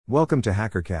Welcome to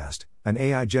Hackercast, an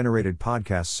AI-generated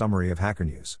podcast summary of Hacker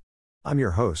News. I'm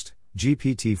your host,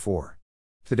 GPT-4.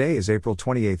 Today is April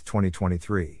 28,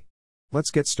 2023.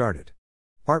 Let's get started.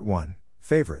 Part 1,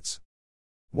 Favorites.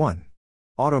 1.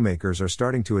 Automakers are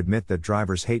starting to admit that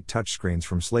drivers hate touchscreens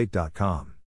from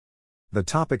Slate.com. The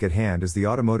topic at hand is the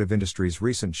automotive industry's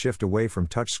recent shift away from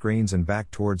touchscreens and back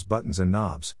towards buttons and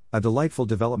knobs, a delightful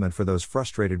development for those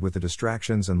frustrated with the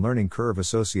distractions and learning curve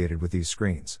associated with these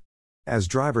screens. As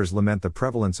drivers lament the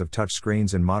prevalence of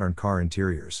touchscreens in modern car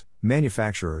interiors,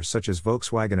 manufacturers such as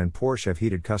Volkswagen and Porsche have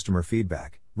heeded customer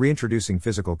feedback, reintroducing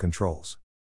physical controls.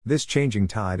 This changing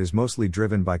tide is mostly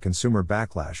driven by consumer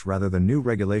backlash rather than new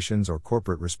regulations or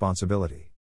corporate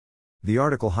responsibility. The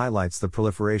article highlights the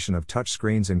proliferation of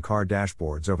touchscreens in car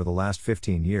dashboards over the last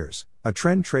 15 years, a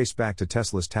trend traced back to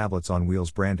Tesla's tablets on wheels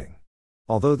branding.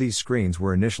 Although these screens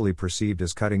were initially perceived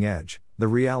as cutting edge, the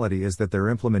reality is that their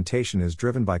implementation is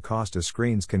driven by cost, as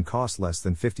screens can cost less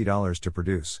than $50 to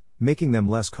produce, making them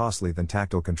less costly than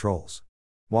tactile controls.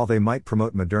 While they might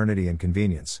promote modernity and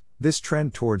convenience, this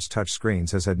trend towards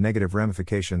touchscreens has had negative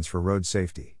ramifications for road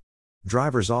safety.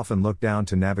 Drivers often look down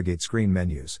to navigate screen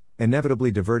menus,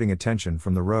 inevitably diverting attention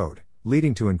from the road,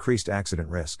 leading to increased accident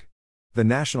risk. The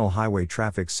National Highway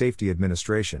Traffic Safety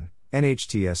Administration,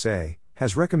 NHTSA,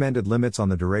 has recommended limits on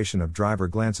the duration of driver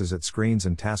glances at screens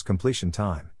and task completion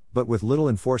time, but with little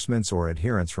enforcement or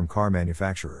adherence from car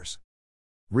manufacturers.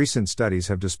 Recent studies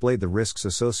have displayed the risks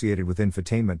associated with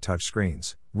infotainment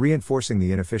touchscreens, reinforcing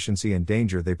the inefficiency and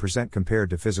danger they present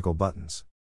compared to physical buttons.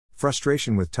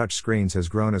 Frustration with touchscreens has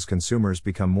grown as consumers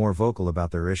become more vocal about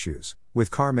their issues,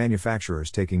 with car manufacturers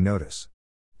taking notice.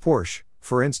 Porsche,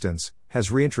 for instance,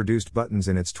 has reintroduced buttons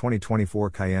in its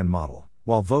 2024 Cayenne model,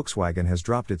 while Volkswagen has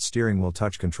dropped its steering wheel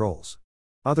touch controls.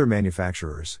 Other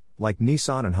manufacturers, like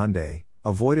Nissan and Hyundai,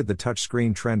 avoided the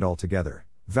touchscreen trend altogether,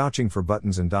 vouching for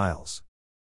buttons and dials.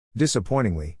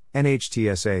 Disappointingly,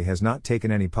 NHTSA has not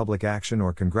taken any public action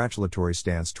or congratulatory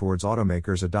stance towards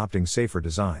automakers adopting safer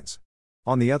designs.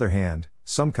 On the other hand,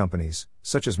 some companies,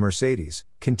 such as Mercedes,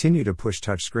 continue to push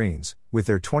touchscreens, with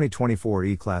their 2024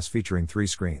 E-Class featuring 3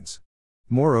 screens.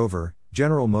 Moreover,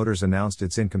 General Motors announced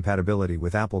its incompatibility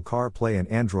with Apple CarPlay and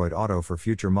Android Auto for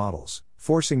future models,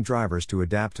 forcing drivers to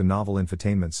adapt to novel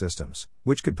infotainment systems,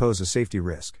 which could pose a safety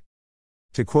risk.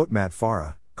 To quote Matt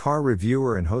Farah, car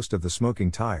reviewer and host of The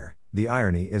Smoking Tire, "The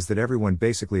irony is that everyone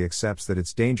basically accepts that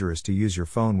it's dangerous to use your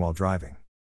phone while driving.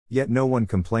 Yet no one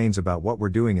complains about what we're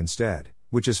doing instead,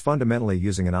 which is fundamentally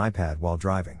using an iPad while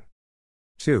driving."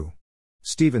 2.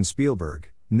 Steven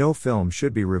Spielberg, "No film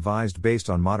should be revised based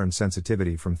on modern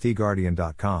sensitivity" from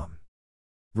TheGuardian.com.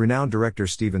 Renowned director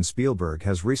Steven Spielberg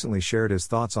has recently shared his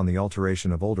thoughts on the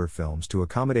alteration of older films to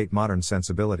accommodate modern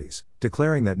sensibilities,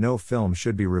 declaring that no film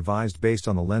should be revised based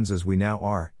on the lenses we now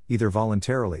are, either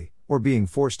voluntarily, or being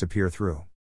forced to peer through.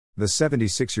 The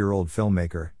 76-year-old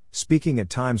filmmaker, speaking at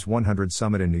Times 100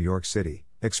 Summit in New York City,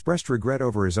 expressed regret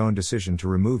over his own decision to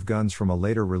remove guns from a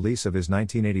later release of his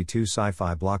 1982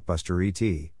 sci-fi blockbuster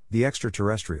E.T., the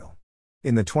Extraterrestrial.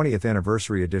 In the 20th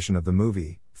anniversary edition of the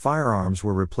movie, firearms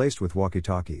were replaced with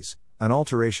walkie-talkies, an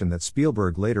alteration that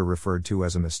Spielberg later referred to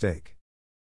as a mistake.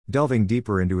 Delving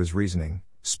deeper into his reasoning,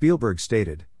 Spielberg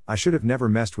stated, "I should have never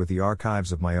messed with the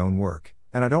archives of my own work,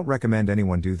 and I don't recommend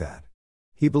anyone do that."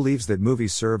 He believes that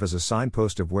movies serve as a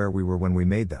signpost of where we were when we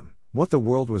made them, what the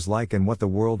world was like and what the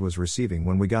world was receiving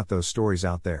when we got those stories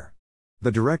out there.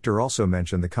 The director also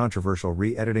mentioned the controversial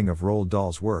re-editing of Roald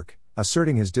Dahl's work,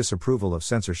 asserting his disapproval of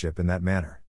censorship in that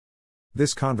manner.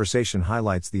 This conversation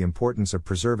highlights the importance of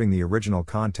preserving the original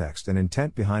context and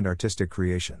intent behind artistic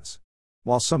creations.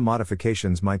 While some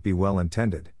modifications might be well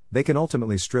intended, they can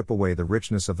ultimately strip away the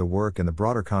richness of the work and the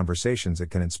broader conversations it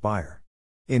can inspire.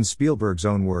 In Spielberg's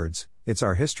own words, "It's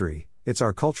our history, it's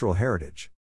our cultural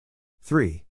heritage."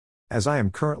 3. As I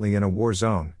am currently in a war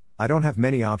zone, I don't have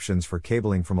many options for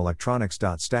cabling from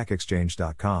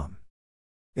electronics.stackexchange.com.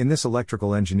 In this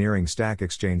electrical engineering Stack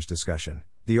Exchange discussion,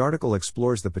 the article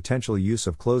explores the potential use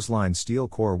of clothesline steel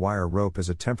core wire rope as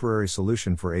a temporary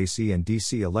solution for AC and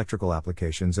DC electrical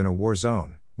applications in a war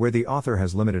zone, where the author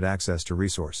has limited access to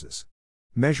resources.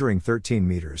 Measuring 13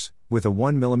 meters, with a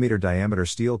 1 mm diameter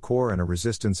steel core and a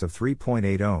resistance of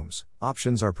 3.8 ohms,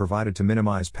 options are provided to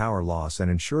minimize power loss and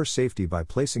ensure safety by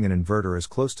placing an inverter as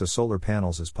close to solar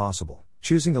panels as possible,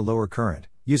 choosing a lower current,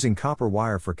 using copper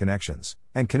wire for connections,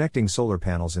 and connecting solar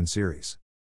panels in series.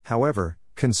 However,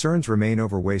 concerns remain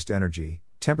over waste energy,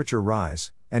 temperature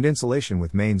rise, and insulation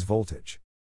with mains voltage.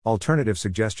 Alternative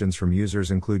suggestions from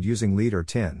users include using lead or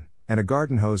tin, and a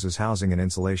garden hose as housing and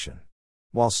insulation.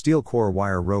 While steel core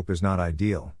wire rope is not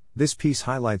ideal, this piece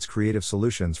highlights creative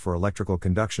solutions for electrical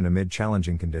conduction amid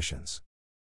challenging conditions.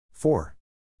 4.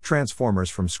 Transformers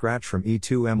from Scratch from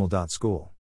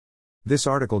e2ml.school. This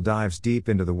article dives deep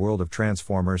into the world of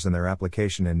transformers and their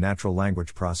application in natural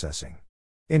language processing.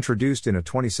 Introduced in a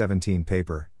 2017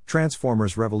 paper,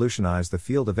 transformers revolutionized the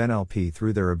field of NLP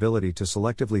through their ability to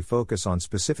selectively focus on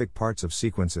specific parts of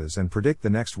sequences and predict the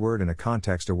next word in a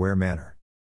context-aware manner.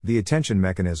 The attention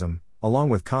mechanism, along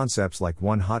with concepts like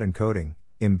one-hot encoding,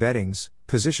 embeddings,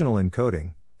 positional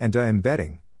encoding, and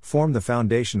embedding, form the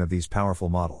foundation of these powerful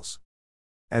models.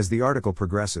 As the article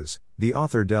progresses, the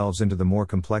author delves into the more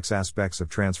complex aspects of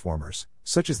transformers,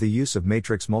 such as the use of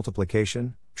matrix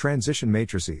multiplication, transition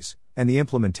matrices, and the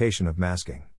implementation of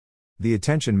masking. The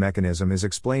attention mechanism is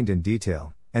explained in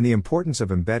detail, and the importance of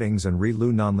embeddings and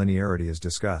ReLU nonlinearity is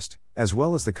discussed, as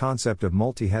well as the concept of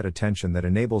multi-head attention that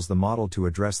enables the model to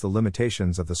address the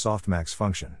limitations of the softmax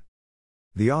function.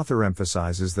 The author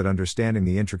emphasizes that understanding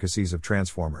the intricacies of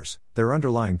transformers, their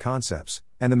underlying concepts,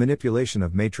 and the manipulation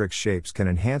of matrix shapes can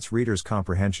enhance readers'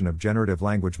 comprehension of generative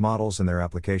language models and their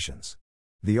applications.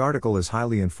 The article is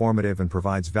highly informative and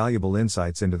provides valuable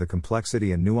insights into the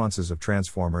complexity and nuances of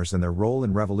transformers and their role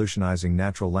in revolutionizing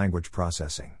natural language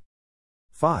processing.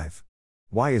 5.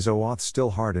 Why is OAuth still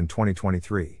hard in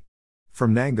 2023?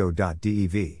 From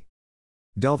nango.dev.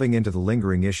 Delving into the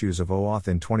lingering issues of OAuth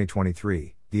in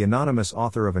 2023, the anonymous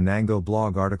author of a Nango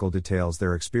blog article details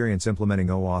their experience implementing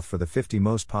OAuth for the 50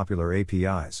 most popular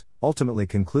APIs, ultimately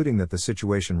concluding that the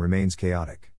situation remains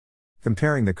chaotic.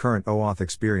 Comparing the current OAuth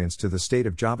experience to the state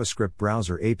of JavaScript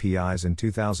browser APIs in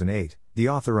 2008, the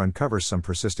author uncovers some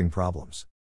persisting problems.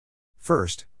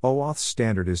 First, OAuth's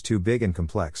standard is too big and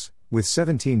complex, with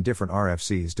 17 different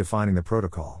RFCs defining the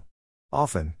protocol.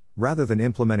 Often, rather than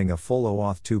implementing a full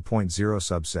OAuth 2.0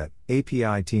 subset,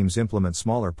 API teams implement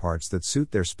smaller parts that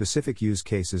suit their specific use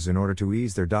cases in order to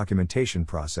ease their documentation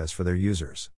process for their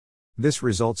users. This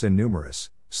results in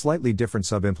numerous, slightly different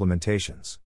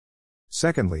sub-implementations.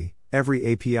 Secondly, every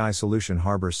API solution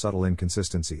harbors subtle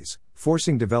inconsistencies,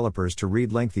 forcing developers to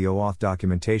read lengthy OAuth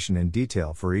documentation in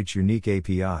detail for each unique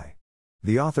API.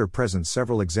 The author presents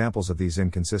several examples of these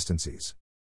inconsistencies.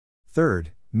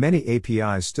 Third, many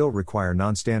APIs still require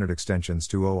non-standard extensions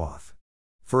to OAuth.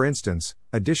 For instance,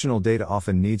 additional data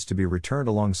often needs to be returned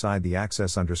alongside the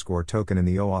access_token in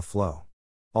the OAuth flow.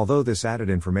 Although this added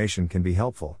information can be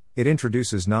helpful, it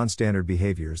introduces non-standard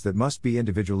behaviors that must be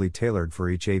individually tailored for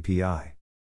each API.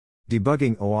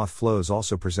 Debugging OAuth flows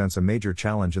also presents a major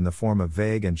challenge in the form of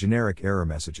vague and generic error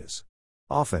messages.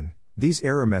 Often, these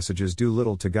error messages do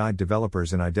little to guide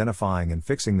developers in identifying and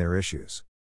fixing their issues.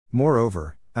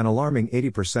 Moreover, an alarming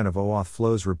 80% of OAuth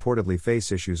flows reportedly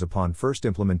face issues upon first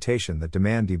implementation that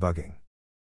demand debugging.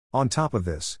 On top of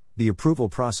this, the approval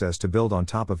process to build on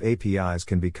top of APIs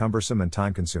can be cumbersome and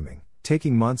time-consuming,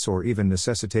 taking months or even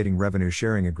necessitating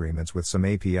revenue-sharing agreements with some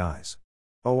APIs.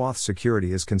 OAuth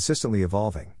security is consistently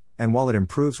evolving, and while it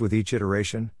improves with each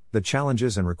iteration, the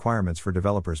challenges and requirements for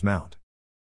developers mount.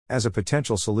 As a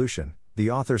potential solution,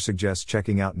 the author suggests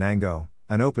checking out Nango,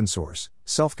 an open-source,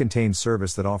 self-contained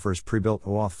service that offers pre-built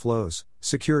OAuth flows,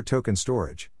 secure token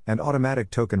storage, and automatic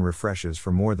token refreshes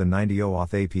for more than 90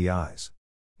 OAuth APIs.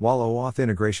 While OAuth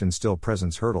integration still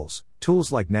presents hurdles,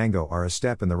 tools like Nango are a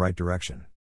step in the right direction.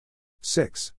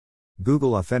 6.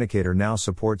 Google Authenticator now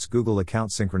supports Google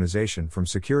account synchronization from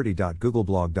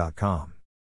security.googleblog.com.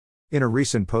 In a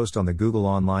recent post on the Google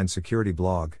Online Security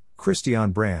blog,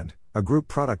 Christian Brand, a group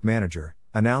product manager,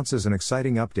 announces an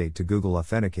exciting update to Google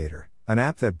Authenticator, an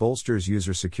app that bolsters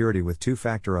user security with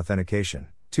two-factor authentication,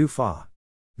 2FA.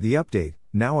 The update,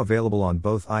 now available on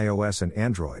both iOS and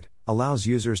Android, allows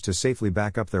users to safely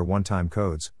back up their one-time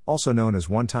codes, also known as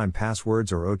one-time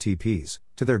passwords or OTPs,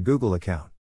 to their Google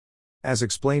account. As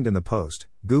explained in the post,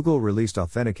 Google released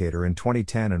Authenticator in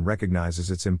 2010 and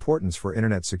recognizes its importance for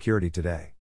internet security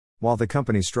today. While the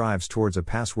company strives towards a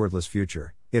passwordless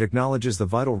future, it acknowledges the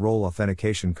vital role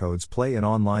authentication codes play in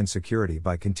online security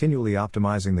by continually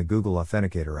optimizing the Google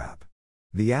Authenticator app.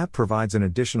 The app provides an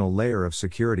additional layer of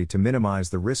security to minimize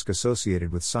the risk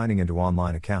associated with signing into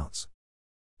online accounts.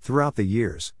 Throughout the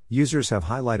years, users have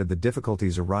highlighted the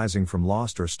difficulties arising from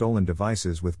lost or stolen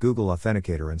devices with Google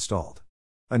Authenticator installed.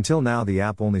 Until now, the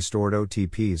app only stored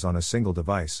OTPs on a single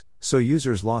device, so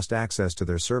users lost access to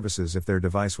their services if their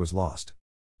device was lost.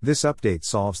 This update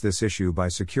solves this issue by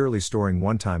securely storing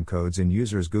one-time codes in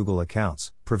users' Google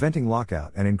accounts, preventing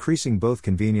lockout and increasing both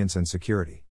convenience and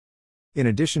security. In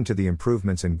addition to the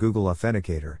improvements in Google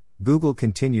Authenticator, Google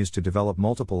continues to develop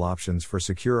multiple options for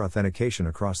secure authentication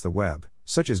across the web,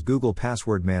 such as Google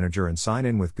Password Manager and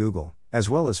Sign-in with Google, as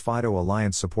well as FIDO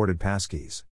Alliance-supported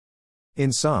passkeys.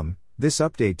 In sum, This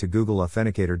update to Google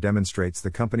Authenticator demonstrates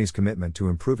the company's commitment to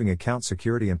improving account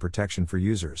security and protection for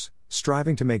users,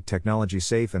 striving to make technology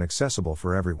safe and accessible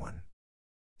for everyone.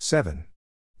 7.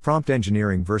 Prompt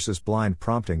Engineering vs. Blind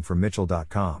Prompting from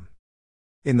Mitchell.com.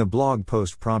 In the blog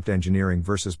post Prompt Engineering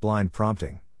vs. Blind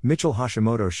Prompting, Mitchell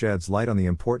Hashimoto sheds light on the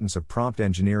importance of prompt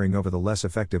engineering over the less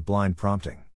effective blind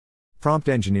prompting. Prompt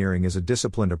engineering is a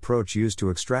disciplined approach used to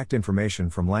extract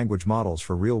information from language models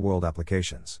for real-world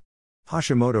applications.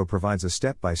 Hashimoto provides a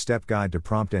step-by-step guide to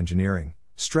prompt engineering,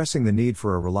 stressing the need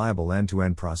for a reliable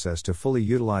end-to-end process to fully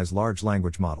utilize large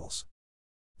language models.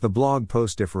 The blog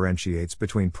post differentiates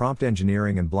between prompt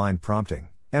engineering and blind prompting,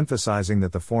 emphasizing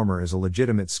that the former is a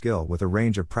legitimate skill with a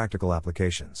range of practical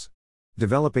applications.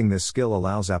 Developing this skill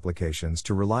allows applications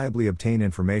to reliably obtain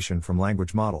information from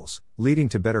language models, leading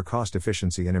to better cost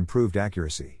efficiency and improved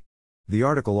accuracy. The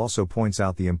article also points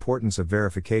out the importance of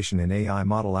verification in AI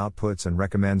model outputs and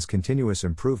recommends continuous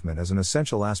improvement as an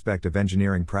essential aspect of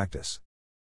engineering practice.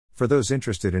 For those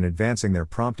interested in advancing their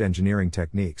prompt engineering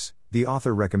techniques, the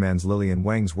author recommends Lillian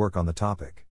Wang's work on the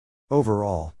topic.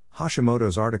 Overall,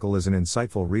 Hashimoto's article is an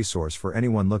insightful resource for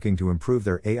anyone looking to improve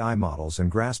their AI models and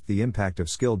grasp the impact of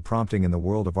skilled prompting in the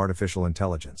world of artificial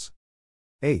intelligence.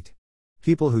 8.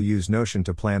 People who use Notion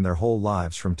to plan their whole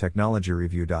lives from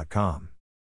technologyreview.com.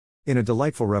 In a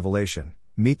delightful revelation,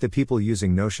 meet the people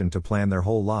using Notion to plan their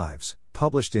whole lives,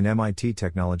 published in MIT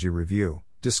Technology Review,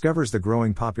 discovers the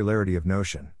growing popularity of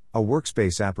Notion, a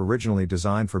workspace app originally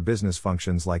designed for business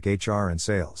functions like HR and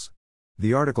sales.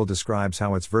 The article describes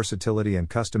how its versatility and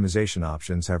customization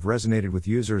options have resonated with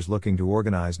users looking to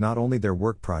organize not only their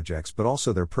work projects but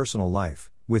also their personal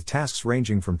life, with tasks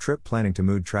ranging from trip planning to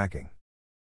mood tracking.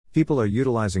 People are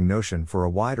utilizing Notion for a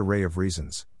wide array of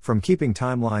reasons, from keeping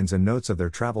timelines and notes of their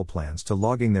travel plans to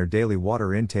logging their daily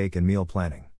water intake and meal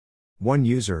planning. One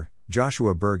user,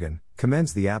 Joshua Bergen,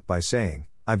 commends the app by saying,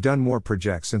 "I've done more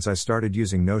projects since I started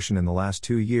using Notion in the last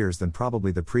 2 years than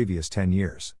probably the previous 10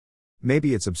 years.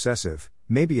 Maybe it's obsessive,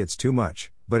 maybe it's too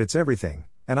much, but it's everything,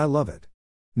 and I love it."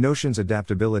 Notion's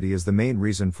adaptability is the main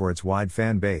reason for its wide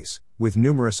fan base, with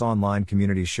numerous online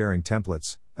communities sharing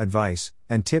templates, advice,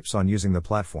 and tips on using the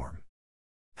platform.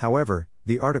 However,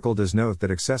 the article does note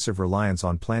that excessive reliance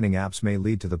on planning apps may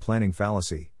lead to the planning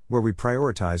fallacy, where we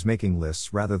prioritize making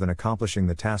lists rather than accomplishing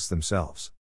the tasks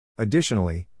themselves.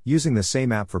 Additionally, using the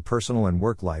same app for personal and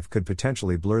work life could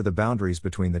potentially blur the boundaries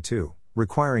between the two,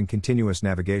 requiring continuous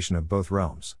navigation of both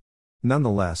realms.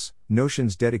 Nonetheless,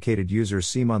 Notion's dedicated users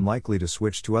seem unlikely to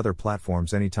switch to other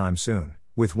platforms anytime soon,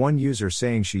 with one user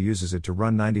saying she uses it to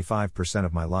run 95%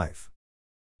 of my life.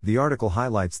 The article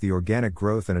highlights the organic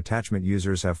growth and attachment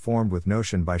users have formed with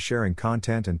Notion by sharing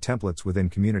content and templates within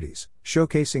communities,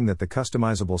 showcasing that the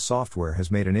customizable software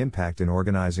has made an impact in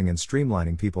organizing and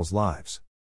streamlining people's lives.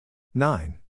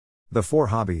 9. The 4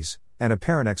 Hobbies, and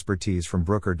Apparent Expertise from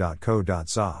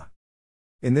Brooker.co.za.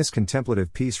 In this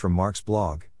contemplative piece from Mark's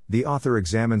blog, the author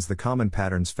examines the common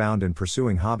patterns found in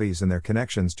pursuing hobbies and their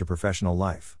connections to professional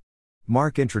life.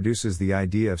 Mark introduces the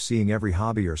idea of seeing every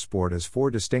hobby or sport as 4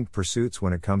 distinct pursuits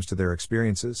when it comes to their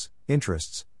experiences,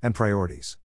 interests, and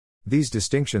priorities. These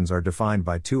distinctions are defined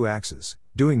by 2 axes,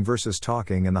 doing versus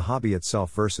talking, and the hobby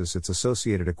itself versus its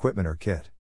associated equipment or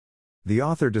kit. The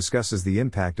author discusses the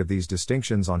impact of these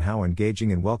distinctions on how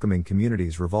engaging and welcoming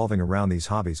communities revolving around these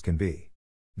hobbies can be.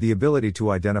 The ability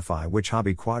to identify which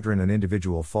hobby quadrant an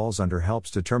individual falls under helps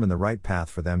determine the right path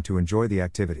for them to enjoy the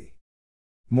activity.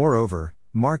 Moreover,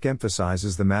 Mark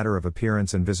emphasizes the matter of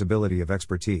appearance and visibility of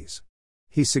expertise.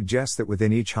 He suggests that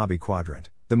within each hobby quadrant,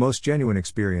 the most genuine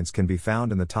experience can be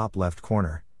found in the top left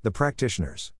corner, the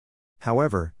practitioners.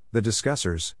 However, the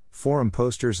discussers, forum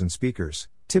posters and speakers,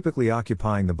 typically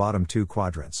occupying the bottom 2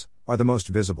 quadrants, are the most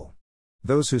visible.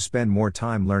 Those who spend more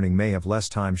time learning may have less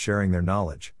time sharing their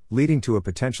knowledge, leading to a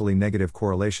potentially negative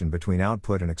correlation between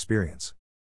output and experience.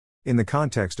 In the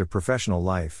context of professional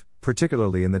life,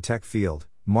 particularly in the tech field,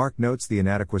 Mark notes the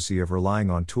inadequacy of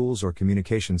relying on tools or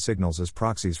communication signals as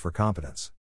proxies for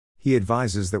competence. He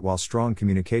advises that while strong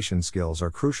communication skills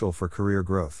are crucial for career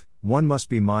growth, one must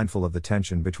be mindful of the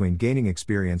tension between gaining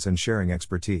experience and sharing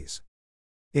expertise.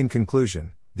 In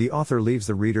conclusion, the author leaves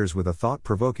the readers with a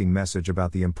thought-provoking message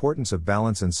about the importance of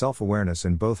balance and self-awareness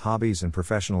in both hobbies and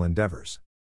professional endeavors.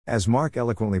 As Mark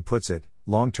eloquently puts it,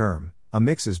 long-term, a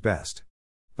mix is best.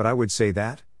 But I would say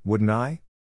that, wouldn't I?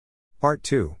 Part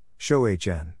 2. Show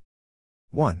HN.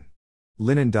 1.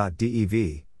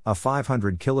 Linen.dev, a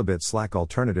 500 kilobit Slack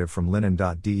alternative from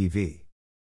Linen.dev.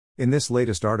 In this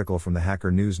latest article from the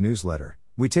Hacker News newsletter,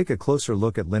 we take a closer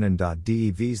look at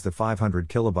Linen.dev's the 500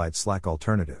 kilobyte Slack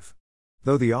alternative.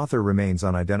 Though the author remains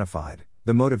unidentified,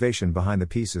 the motivation behind the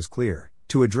piece is clear: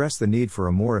 to address the need for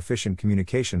a more efficient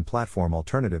communication platform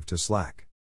alternative to Slack.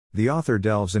 The author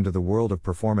delves into the world of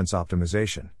performance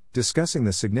optimization, discussing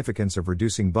the significance of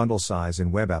reducing bundle size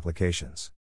in web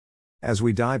applications. As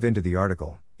we dive into the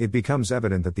article, it becomes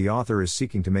evident that the author is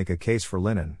seeking to make a case for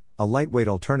Linen, a lightweight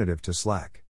alternative to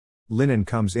Slack. Linen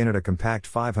comes in at a compact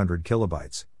 500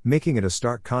 kilobytes, making it a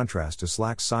stark contrast to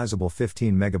Slack's sizable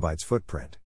 15 megabytes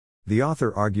footprint. The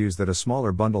author argues that a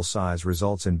smaller bundle size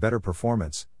results in better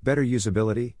performance, better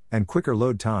usability, and quicker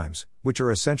load times, which are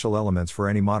essential elements for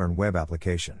any modern web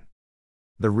application.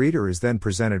 The reader is then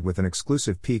presented with an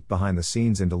exclusive peek behind the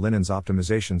scenes into Linen's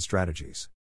optimization strategies.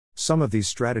 Some of these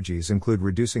strategies include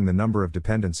reducing the number of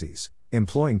dependencies,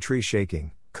 employing tree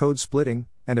shaking, code splitting,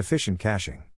 and efficient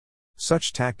caching.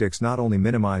 Such tactics not only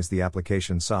minimize the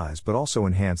application size but also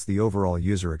enhance the overall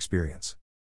user experience.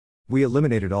 We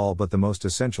eliminated all but the most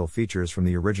essential features from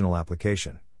the original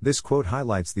application. This quote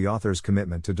highlights the author's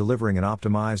commitment to delivering an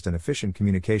optimized and efficient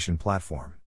communication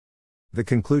platform. The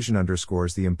conclusion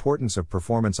underscores the importance of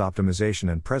performance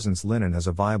optimization and presents Linen as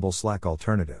a viable Slack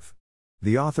alternative.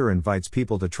 The author invites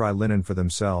people to try Linen for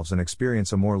themselves and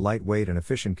experience a more lightweight and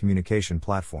efficient communication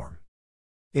platform.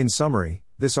 In summary,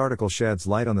 this article sheds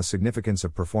light on the significance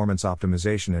of performance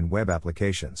optimization in web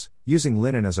applications, using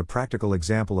Linen as a practical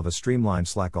example of a streamlined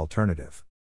Slack alternative.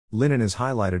 Linen is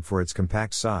highlighted for its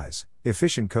compact size,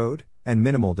 efficient code, and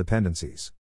minimal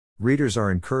dependencies. Readers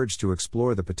are encouraged to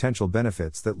explore the potential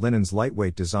benefits that Linen's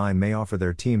lightweight design may offer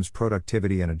their team's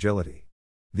productivity and agility.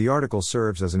 The article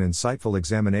serves as an insightful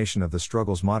examination of the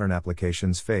struggles modern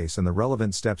applications face and the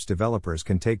relevant steps developers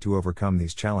can take to overcome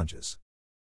these challenges.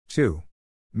 2.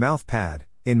 Mouthpad.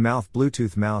 In-mouth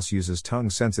Bluetooth mouse uses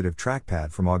tongue-sensitive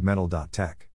trackpad from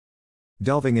Augmental.tech.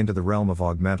 Delving into the realm of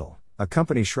Augmental, a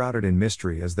company shrouded in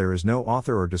mystery as there is no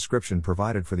author or description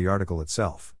provided for the article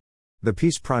itself. The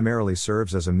piece primarily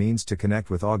serves as a means to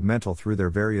connect with Augmental through their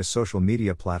various social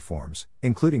media platforms,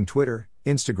 including Twitter,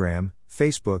 Instagram,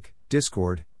 Facebook,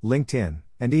 Discord, LinkedIn,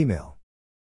 and email.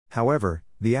 However,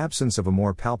 the absence of a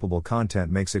more palpable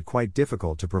content makes it quite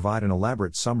difficult to provide an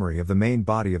elaborate summary of the main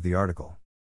body of the article.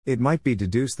 It might be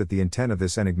deduced that the intent of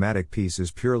this enigmatic piece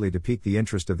is purely to pique the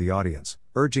interest of the audience,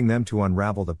 urging them to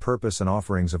unravel the purpose and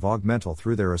offerings of Augmental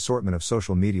through their assortment of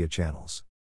social media channels.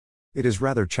 It is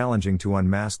rather challenging to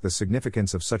unmask the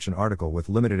significance of such an article with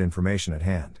limited information at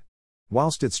hand.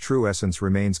 Whilst its true essence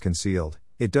remains concealed,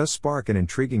 it does spark an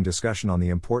intriguing discussion on the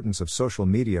importance of social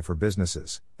media for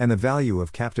businesses, and the value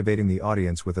of captivating the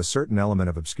audience with a certain element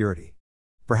of obscurity.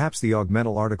 Perhaps the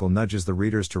Augmental article nudges the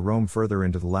readers to roam further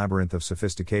into the labyrinth of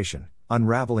sophistication,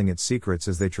 unraveling its secrets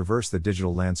as they traverse the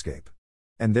digital landscape.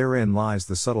 And therein lies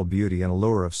the subtle beauty and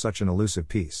allure of such an elusive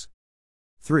piece.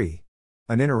 3.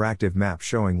 An interactive map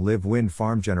showing live wind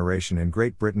farm generation in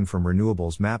Great Britain from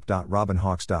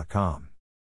renewablesmap.robinhawks.com.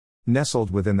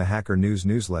 Nestled within the Hacker News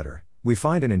newsletter, we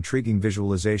find an intriguing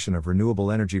visualization of renewable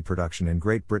energy production in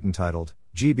Great Britain titled,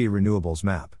 GB Renewables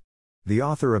Map. The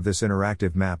author of this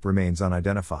interactive map remains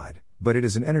unidentified, but it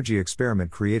is an energy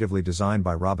experiment creatively designed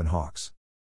by Robin Hawks.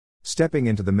 Stepping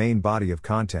into the main body of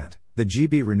content, the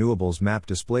GB Renewables Map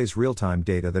displays real-time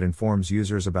data that informs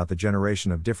users about the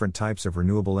generation of different types of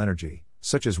renewable energy,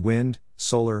 such as wind,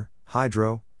 solar,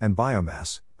 hydro, and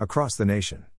biomass, across the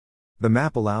nation. The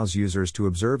map allows users to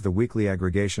observe the weekly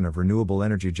aggregation of renewable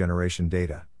energy generation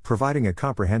data, providing a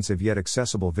comprehensive yet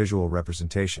accessible visual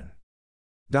representation.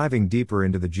 Diving deeper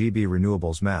into the GB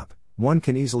Renewables Map, one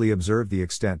can easily observe the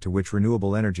extent to which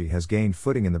renewable energy has gained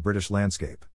footing in the British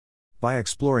landscape. By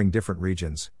exploring different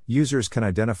regions, users can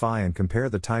identify and compare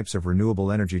the types of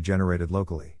renewable energy generated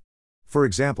locally. For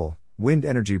example, wind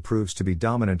energy proves to be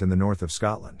dominant in the north of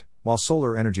Scotland, while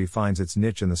solar energy finds its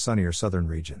niche in the sunnier southern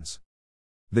regions.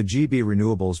 The GB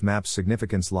Renewables Map's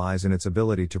significance lies in its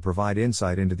ability to provide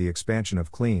insight into the expansion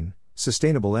of clean,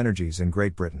 sustainable energies in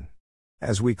Great Britain.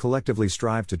 As we collectively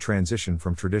strive to transition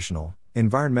from traditional,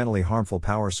 environmentally harmful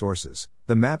power sources,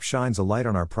 the map shines a light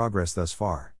on our progress thus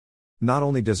far. Not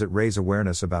only does it raise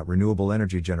awareness about renewable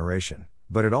energy generation,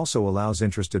 but it also allows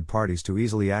interested parties to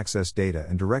easily access data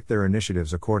and direct their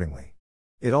initiatives accordingly.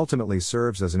 It ultimately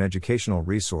serves as an educational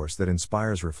resource that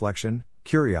inspires reflection,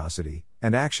 curiosity,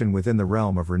 and action within the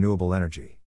realm of renewable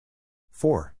energy.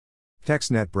 4.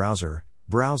 TextNet Browser,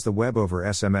 browse the web over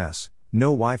SMS.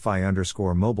 No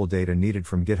Wi-Fi_mobile data needed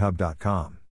from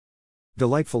github.com.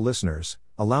 Delightful listeners,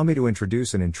 allow me to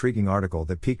introduce an intriguing article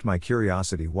that piqued my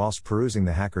curiosity whilst perusing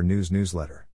the Hacker News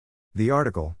newsletter. The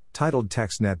article, titled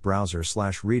TextNet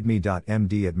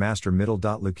Browser/readme.md at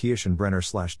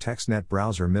mastermiddle.locationbrenner/TextNet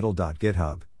Browser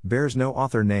middle.github, bears no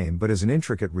author name but is an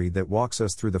intricate read that walks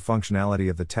us through the functionality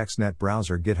of the TextNet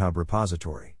Browser GitHub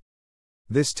repository.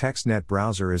 This TextNet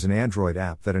browser is an Android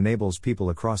app that enables people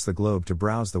across the globe to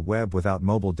browse the web without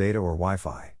mobile data or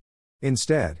Wi-Fi.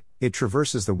 Instead, it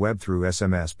traverses the web through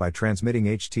SMS by transmitting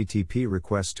HTTP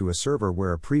requests to a server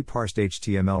where a pre-parsed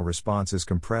HTML response is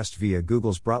compressed via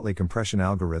Google's Brotli compression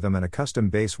algorithm and a custom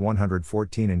base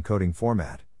 114 encoding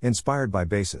format, inspired by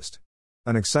Basist.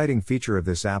 An exciting feature of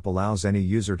this app allows any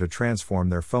user to transform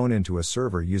their phone into a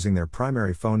server using their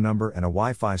primary phone number and a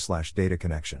Wi-Fi/data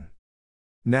connection.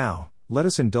 Now, let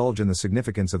us indulge in the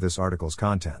significance of this article's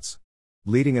contents.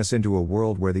 Leading us into a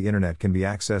world where the internet can be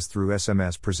accessed through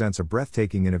SMS presents a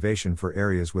breathtaking innovation for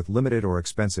areas with limited or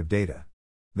expensive data.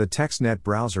 The TextNet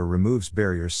browser removes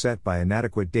barriers set by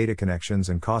inadequate data connections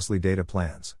and costly data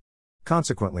plans.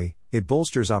 Consequently, it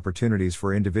bolsters opportunities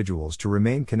for individuals to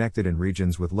remain connected in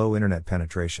regions with low internet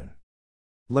penetration.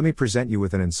 Let me present you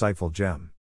with an insightful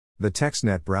gem. The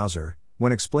TextNet browser,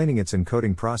 when explaining its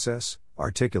encoding process,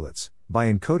 articulates, by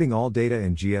encoding all data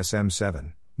in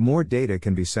GSM7, more data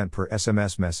can be sent per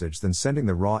SMS message than sending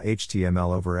the raw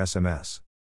HTML over SMS.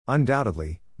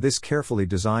 Undoubtedly, this carefully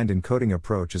designed encoding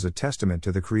approach is a testament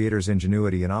to the creator's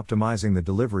ingenuity in optimizing the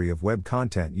delivery of web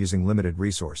content using limited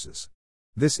resources.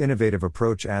 This innovative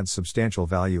approach adds substantial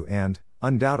value and,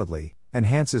 undoubtedly,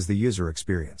 enhances the user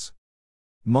experience.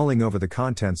 Mulling over the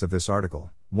contents of this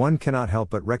article, one cannot help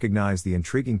but recognize the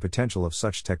intriguing potential of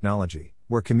such technology,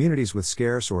 where communities with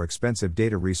scarce or expensive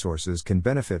data resources can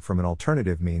benefit from an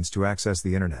alternative means to access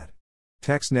the internet.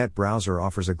 TextNet browser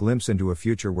offers a glimpse into a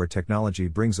future where technology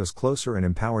brings us closer and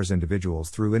empowers individuals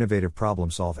through innovative problem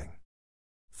solving.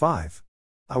 5.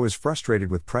 I was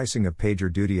frustrated with pricing of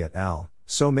PagerDuty et al.,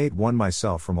 so made one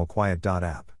myself from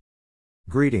allquiet.app.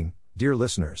 Greeting, dear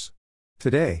listeners.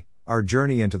 Today, our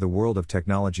journey into the world of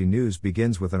technology news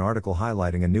begins with an article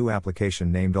highlighting a new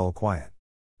application named AllQuiet.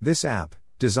 This app,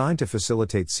 designed to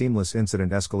facilitate seamless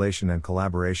incident escalation and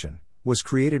collaboration, was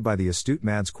created by the astute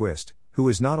Mads Quist, who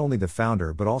is not only the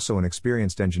founder but also an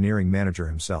experienced engineering manager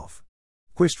himself.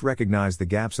 Quist recognized the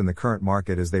gaps in the current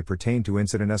market as they pertain to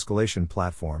incident escalation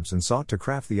platforms and sought to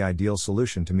craft the ideal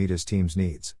solution to meet his team's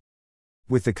needs.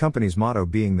 With the company's motto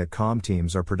being that calm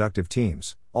teams are productive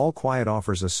teams, AllQuiet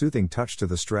offers a soothing touch to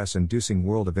the stress-inducing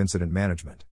world of incident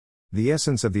management. The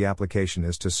essence of the application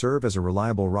is to serve as a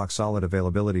reliable rock-solid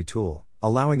availability tool,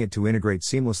 allowing it to integrate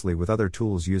seamlessly with other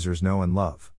tools users know and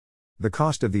love. The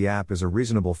cost of the app is a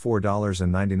reasonable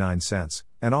 $4.99,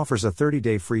 and offers a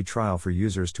 30-day free trial for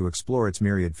users to explore its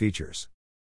myriad features.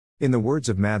 In the words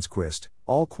of Mads Quist,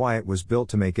 AllQuiet was built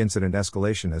to make incident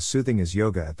escalation as soothing as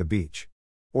yoga at the beach.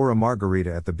 Or a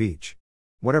margarita at the beach.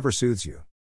 Whatever soothes you.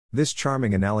 This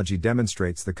charming analogy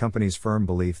demonstrates the company's firm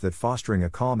belief that fostering a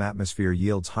calm atmosphere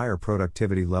yields higher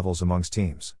productivity levels amongst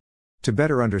teams. To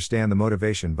better understand the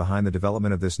motivation behind the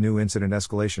development of this new incident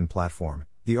escalation platform,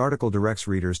 the article directs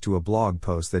readers to a blog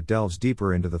post that delves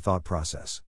deeper into the thought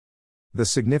process. The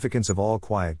significance of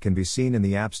AllQuiet can be seen in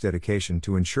the app's dedication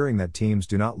to ensuring that teams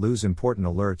do not lose important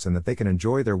alerts and that they can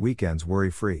enjoy their weekends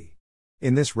worry-free.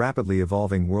 In this rapidly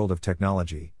evolving world of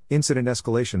technology, incident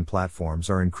escalation platforms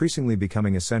are increasingly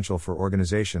becoming essential for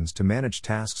organizations to manage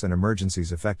tasks and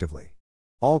emergencies effectively.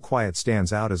 AllQuiet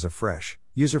stands out as a fresh,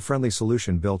 user-friendly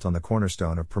solution built on the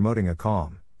cornerstone of promoting a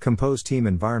calm, composed team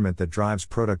environment that drives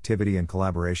productivity and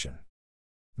collaboration.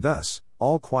 Thus,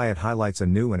 AllQuiet highlights a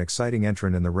new and exciting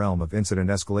entrant in the realm of incident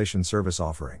escalation service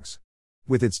offerings.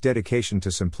 With its dedication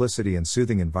to simplicity and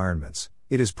soothing environments,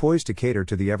 it is poised to cater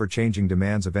to the ever-changing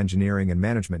demands of engineering and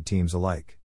management teams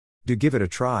alike. Do give it a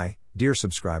try, dear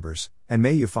subscribers, and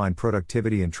may you find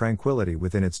productivity and tranquility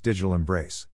within its digital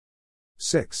embrace.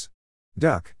 6.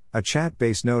 Duck, a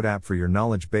chat-based note app for your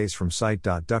knowledge base from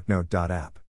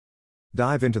site.ducknote.app.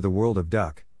 Dive into the world of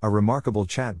Duck, a remarkable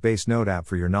chat-based note app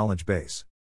for your knowledge base.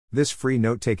 This free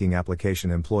note-taking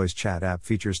application employs chat app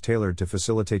features tailored to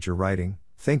facilitate your writing,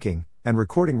 thinking, and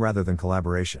recording rather than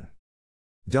collaboration.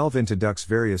 Delve into Duck's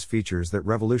various features that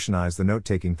revolutionize the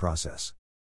note-taking process.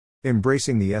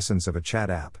 Embracing the essence of a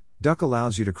chat app, Duck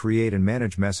allows you to create and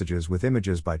manage messages with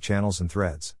images by channels and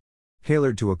threads.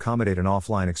 Tailored to accommodate an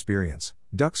offline experience,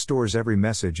 Duck stores every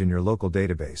message in your local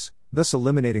database, thus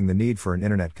eliminating the need for an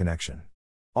internet connection.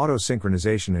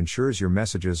 Auto-synchronization ensures your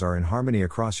messages are in harmony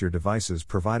across your devices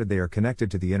provided they are connected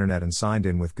to the internet and signed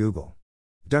in with Google.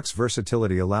 Duck's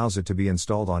versatility allows it to be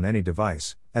installed on any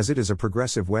device, as it is a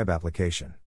progressive web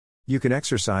application. You can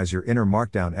exercise your inner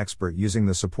Markdown expert using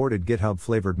the supported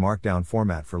GitHub-flavored Markdown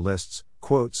format for lists,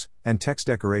 quotes, and text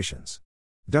decorations.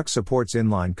 Duck supports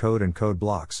inline code and code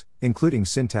blocks, including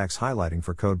syntax highlighting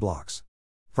for code blocks.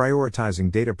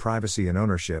 Prioritizing data privacy and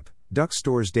ownership, Duck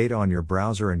stores data on your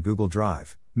browser and Google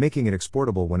Drive, making it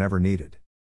exportable whenever needed.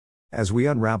 As we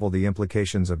unravel the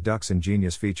implications of Duck's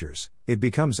ingenious features, it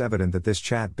becomes evident that this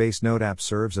chat-based note app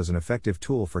serves as an effective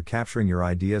tool for capturing your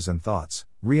ideas and thoughts,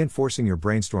 reinforcing your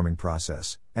brainstorming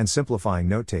process, and simplifying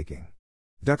note-taking.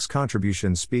 Duck's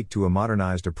contributions speak to a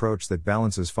modernized approach that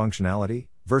balances functionality,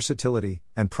 versatility,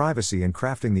 and privacy in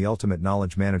crafting the ultimate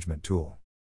knowledge management tool.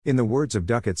 In the words of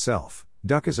Duck itself,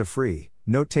 Duck is a free,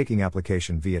 note-taking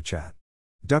application via chat.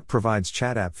 Duck provides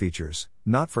chat app features,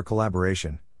 not for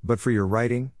collaboration, but for your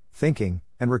writing, thinking,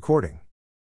 and recording.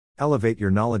 Elevate your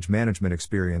knowledge management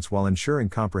experience while ensuring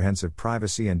comprehensive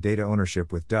privacy and data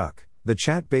ownership with Duck, the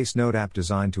chat-based note app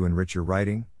designed to enrich your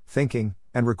writing, thinking,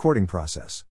 and recording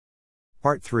process.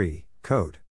 Part 3,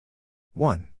 Code.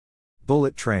 1.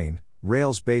 Bullet Train,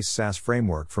 Rails-based SaaS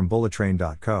framework from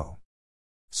bullettrain.co.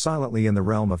 Silently in the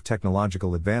realm of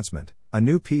technological advancement, a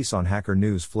new piece on Hacker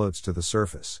News floats to the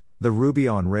surface, the Ruby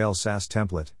on Rails SaaS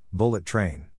template, Bullet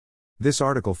Train. This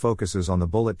article focuses on the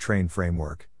Bullet Train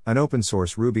framework, an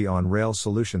open-source Ruby on Rails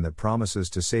solution that promises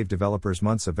to save developers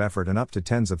months of effort and up to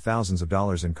tens of thousands of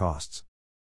dollars in costs.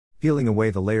 Peeling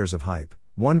away the layers of hype,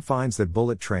 one finds that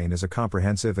Bullet Train is a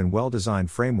comprehensive and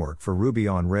well-designed framework for Ruby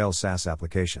on Rails SaaS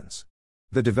applications.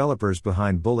 The developers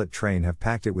behind Bullet Train have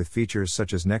packed it with features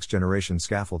such as next-generation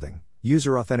scaffolding,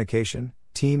 user authentication,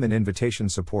 team and invitation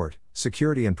support,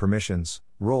 security and permissions,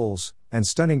 roles, and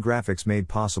stunning graphics made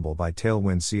possible by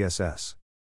Tailwind CSS.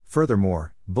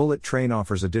 Furthermore, Bullet Train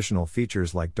offers additional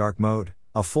features like dark mode,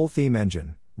 a full theme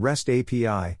engine, REST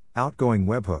API, outgoing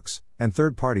webhooks, and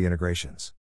third-party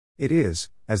integrations. It is,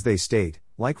 as they state,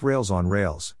 like Rails on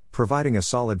Rails, providing a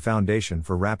solid foundation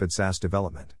for rapid SaaS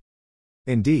development.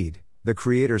 Indeed, the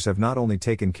creators have not only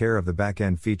taken care of the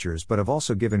back-end features but have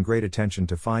also given great attention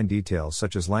to fine details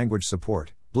such as language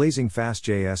support, blazing fast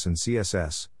JS and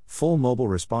CSS, full mobile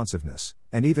responsiveness,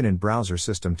 and even in-browser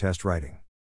system test writing.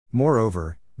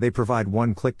 Moreover, they provide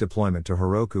one-click deployment to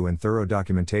Heroku and thorough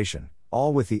documentation,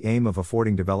 all with the aim of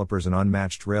affording developers an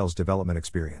unmatched Rails development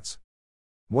experience.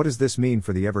 What does this mean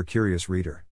for the ever-curious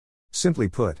reader? Simply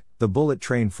put, the Bullet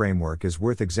Train framework is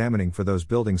worth examining for those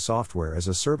building software as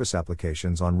a service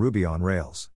applications on Ruby on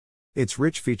Rails. Its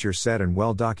rich feature set and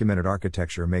well-documented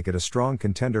architecture make it a strong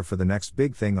contender for the next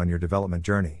big thing on your development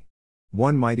journey.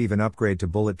 One might even upgrade to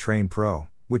Bullet Train Pro,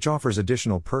 which offers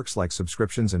additional perks like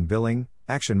subscriptions and billing,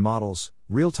 action models,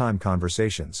 real-time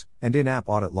conversations, and in-app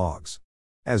audit logs.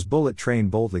 As Bullet Train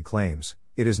boldly claims,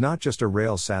 it is not just a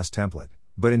Rails SaaS template,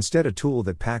 but instead a tool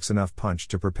that packs enough punch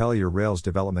to propel your Rails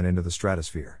development into the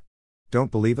stratosphere.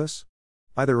 Don't believe us?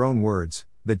 By their own words,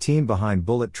 the team behind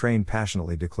Bullet Train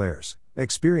passionately declares,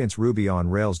 experience Ruby on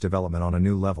Rails development on a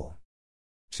new level.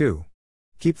 2.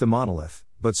 Keep the monolith,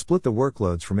 but split the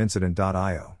workloads from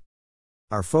incident.io.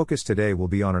 Our focus today will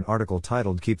be on an article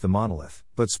titled Keep the Monolith,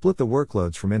 but Split the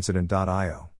Workloads from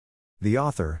Incident.io. The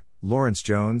author, Lawrence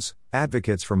Jones,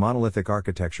 advocates for monolithic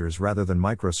architectures rather than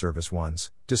microservice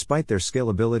ones, despite their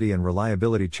scalability and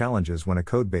reliability challenges when a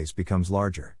codebase becomes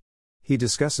larger. He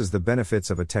discusses the benefits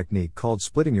of a technique called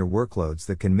splitting your workloads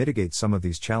that can mitigate some of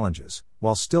these challenges,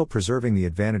 while still preserving the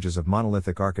advantages of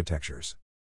monolithic architectures.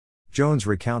 Jones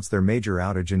recounts their major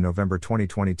outage in November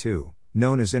 2022,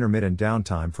 known as intermittent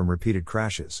downtime from repeated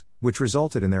crashes, which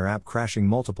resulted in their app crashing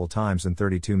multiple times in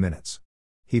 32 minutes.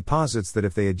 He posits that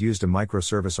if they had used a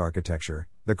microservice architecture,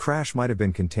 the crash might have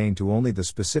been contained to only the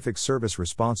specific service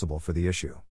responsible for the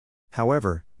issue.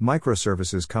 However,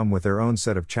 microservices come with their own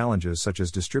set of challenges such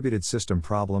as distributed system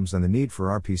problems and the need for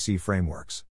RPC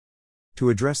frameworks. To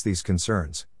address these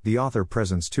concerns, the author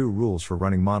presents 2 rules for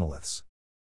running monoliths.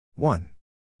 1.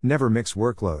 Never mix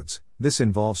workloads. This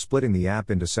involves splitting the app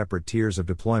into separate tiers of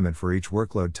deployment for each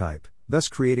workload type, thus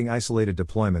creating isolated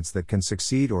deployments that can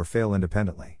succeed or fail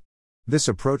independently. This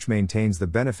approach maintains the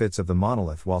benefits of the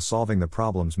monolith while solving the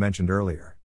problems mentioned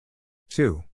earlier.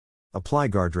 2. Apply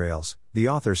guardrails. The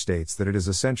author states that it is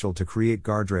essential to create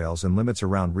guardrails and limits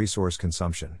around resource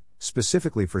consumption,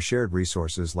 specifically for shared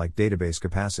resources like database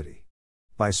capacity.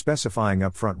 By specifying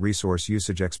upfront resource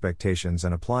usage expectations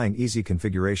and applying easy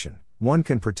configuration, one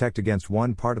can protect against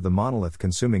one part of the monolith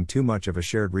consuming too much of a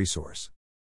shared resource.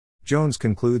 Jones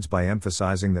concludes by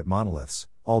emphasizing that monoliths,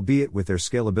 albeit with their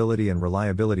scalability and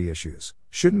reliability issues,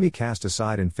 shouldn't be cast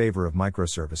aside in favor of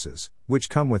microservices, which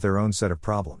come with their own set of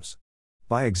problems.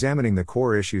 By examining the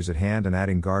core issues at hand and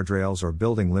adding guardrails or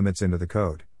building limits into the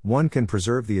code, one can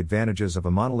preserve the advantages of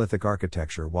a monolithic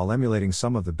architecture while emulating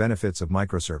some of the benefits of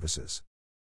microservices.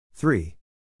 3.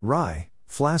 Rye,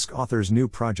 Flask author's new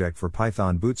project for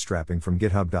Python bootstrapping from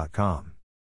github.com.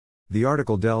 The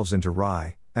article delves into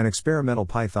Rye, an experimental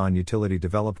Python utility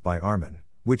developed by Armin,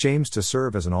 which aims to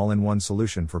serve as an all-in-one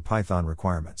solution for Python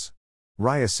requirements.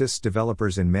 Rai assists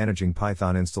developers in managing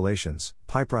Python installations,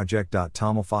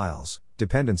 pyproject.toml files,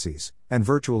 dependencies, and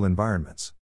virtual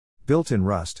environments. Built in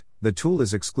Rust, the tool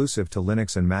is exclusive to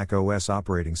Linux and Mac OS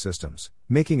operating systems,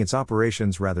 making its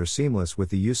operations rather seamless with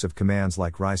the use of commands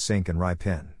like rai-sync and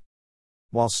rai-pin.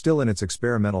 While still in its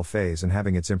experimental phase and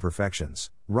having its imperfections,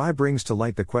 Rai brings to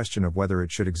light the question of whether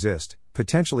it should exist,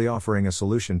 potentially offering a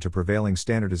solution to prevailing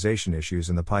standardization issues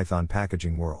in the Python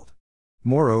packaging world.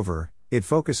 Moreover, it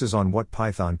focuses on what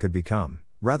Python could become,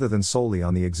 rather than solely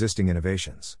on the existing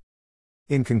innovations.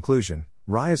 In conclusion,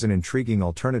 Rai is an intriguing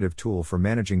alternative tool for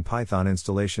managing Python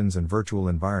installations and virtual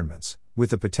environments,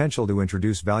 with the potential to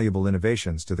introduce valuable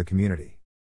innovations to the community.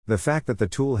 The fact that the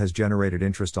tool has generated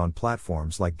interest on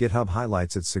platforms like GitHub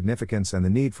highlights its significance and the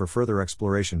need for further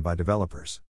exploration by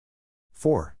developers.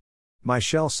 4. My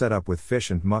Shell Setup with Fish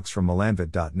and Mux from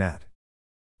Malanvit.net.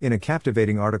 In a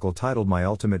captivating article titled My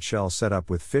Ultimate Shell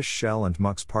Setup with Fish, Shell and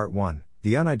Mux Part 1,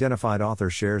 the unidentified author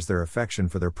shares their affection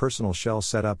for their personal shell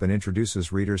setup and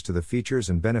introduces readers to the features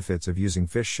and benefits of using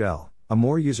Fish Shell, a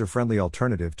more user-friendly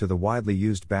alternative to the widely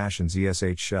used Bash and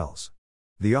ZSH shells.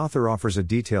 The author offers a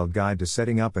detailed guide to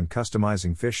setting up and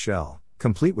customizing Fish Shell,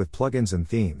 complete with plugins and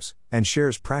themes, and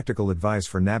shares practical advice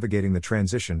for navigating the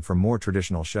transition from more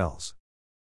traditional shells.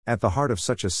 At the heart of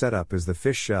such a setup is the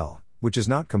Fish Shell, which is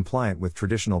not compliant with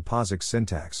traditional POSIX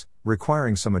syntax,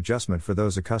 requiring some adjustment for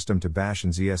those accustomed to Bash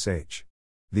and ZSH.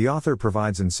 The author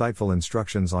provides insightful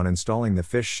instructions on installing the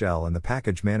Fish Shell and the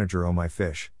package manager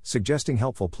OhmyFish, suggesting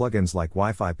helpful plugins like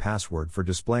Wi-Fi password for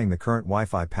displaying the current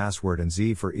Wi-Fi password and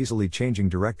Z for easily changing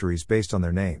directories based on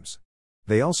their names.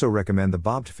 They also recommend the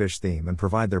bobbedfish theme and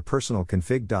provide their personal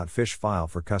config.fish file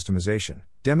for customization,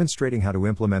 demonstrating how to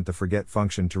implement the forget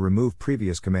function to remove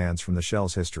previous commands from the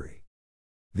shell's history.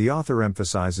 The author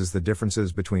emphasizes the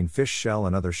differences between Fish Shell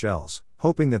and other shells,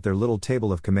 hoping that their little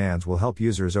table of commands will help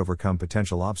users overcome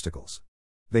potential obstacles.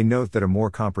 They note that a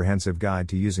more comprehensive guide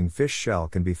to using Fish Shell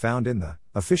can be found in the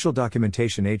official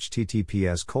documentation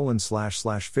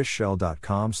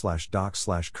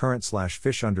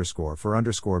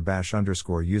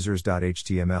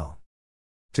https://fishshell.com/doc/current/fish_for_bash_users.html.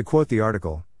 To quote the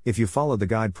article, if you followed the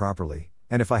guide properly,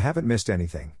 and if I haven't missed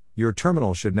anything, your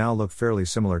terminal should now look fairly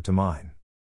similar to mine.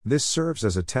 This serves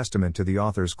as a testament to the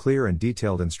author's clear and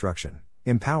detailed instruction,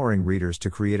 empowering readers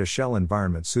to create a shell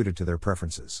environment suited to their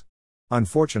preferences.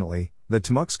 Unfortunately, the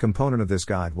TMUX component of this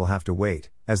guide will have to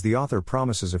wait, as the author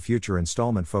promises a future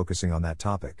installment focusing on that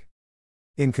topic.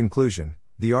 In conclusion,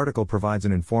 the article provides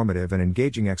an informative and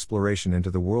engaging exploration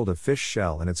into the world of Fish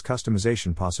Shell and its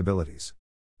customization possibilities.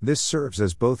 This serves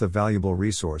as both a valuable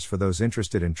resource for those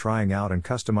interested in trying out and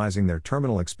customizing their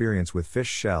terminal experience with Fish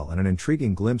Shell and an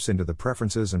intriguing glimpse into the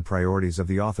preferences and priorities of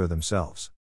the author themselves.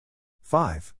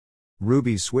 5.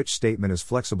 Ruby's switch statement is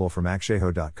flexible from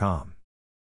aksheho.com.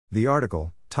 The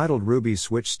article, titled Ruby's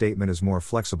switch statement is more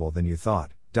flexible than you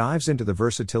thought, dives into the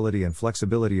versatility and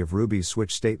flexibility of Ruby's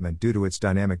switch statement due to its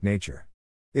dynamic nature.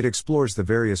 It explores the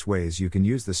various ways you can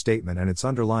use the statement and its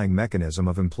underlying mechanism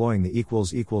of employing the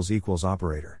 ==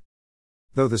 operator.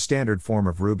 Though the standard form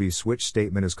of Ruby's switch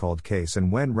statement is called case and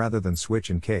when rather than switch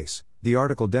and case, the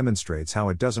article demonstrates how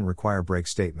it doesn't require break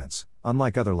statements,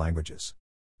 unlike other languages.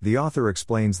 The author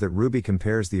explains that Ruby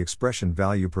compares the expression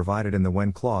value provided in the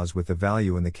when clause with the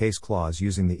value in the case clause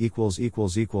using the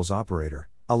 == operator,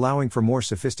 allowing for more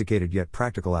sophisticated yet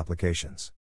practical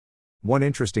applications. One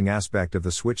interesting aspect of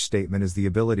the switch statement is the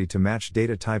ability to match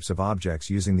data types of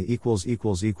objects using the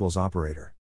 ==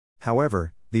 operator.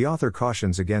 However, the author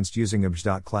cautions against using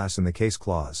obj.class in the case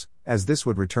clause, as this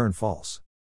would return false.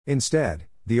 Instead,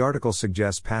 the article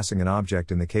suggests passing an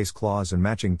object in the case clause and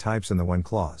matching types in the when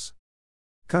clause.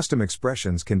 Custom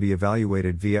expressions can be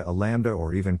evaluated via a lambda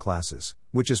or even classes,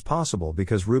 which is possible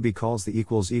because Ruby calls the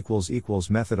 ==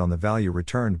 method on the value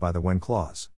returned by the when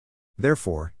clause.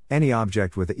 Therefore, any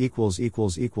object with the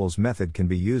 == method can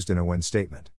be used in a when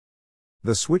statement.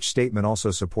 The switch statement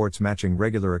also supports matching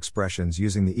regular expressions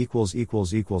using the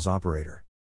 == operator.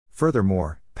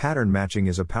 Furthermore, pattern matching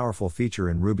is a powerful feature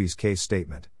in Ruby's case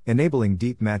statement, enabling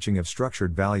deep matching of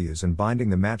structured values and binding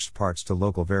the matched parts to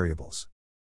local variables.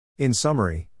 In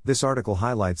summary, this article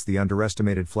highlights the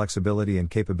underestimated flexibility and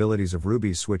capabilities of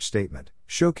Ruby's switch statement,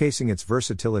 showcasing its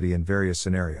versatility in various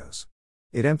scenarios.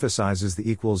 It emphasizes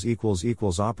the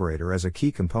 == operator as a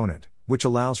key component, which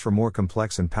allows for more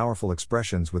complex and powerful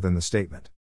expressions within the statement.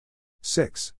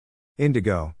 6.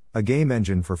 Indigo, a game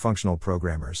engine for functional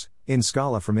programmers, in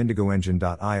Scala from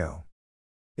indigoengine.io.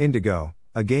 Indigo,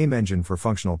 a game engine for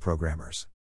functional programmers.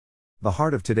 The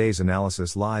heart of today's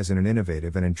analysis lies in an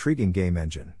innovative and intriguing game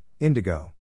engine,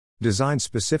 Indigo. Designed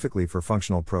specifically for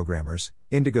functional programmers,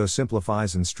 Indigo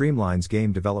simplifies and streamlines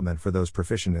game development for those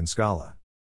proficient in Scala.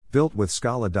 Built with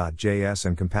Scala.js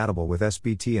and compatible with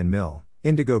SBT and MIL,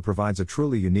 Indigo provides a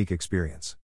truly unique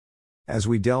experience. As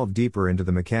we delve deeper into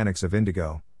the mechanics of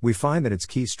Indigo, we find that its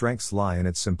key strengths lie in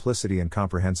its simplicity and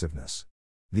comprehensiveness.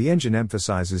 The engine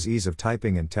emphasizes ease of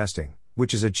typing and testing,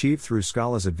 which is achieved through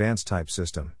Scala's advanced type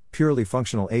system, purely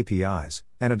functional APIs,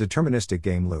 and a deterministic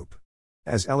game loop.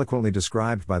 As eloquently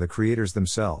described by the creators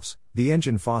themselves, the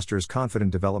engine fosters confident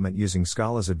development using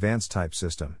Scala's advanced type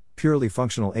system, purely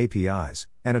functional APIs,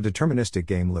 and a deterministic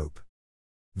game loop.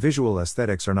 Visual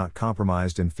aesthetics are not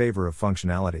compromised in favor of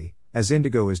functionality, as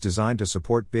Indigo is designed to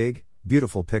support big,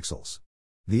 beautiful pixels.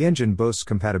 The engine boasts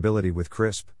compatibility with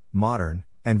crisp, modern,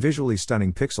 and visually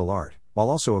stunning pixel art, while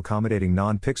also accommodating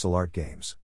non-pixel art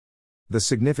games. The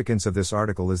significance of this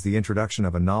article is the introduction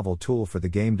of a novel tool for the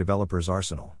game developer's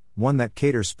arsenal, one that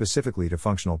caters specifically to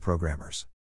functional programmers.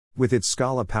 With its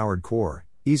Scala-powered core,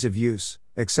 ease of use,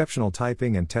 exceptional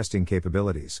typing and testing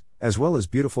capabilities, as well as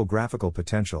beautiful graphical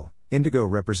potential, Indigo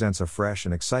represents a fresh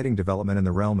and exciting development in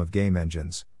the realm of game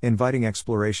engines, inviting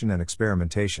exploration and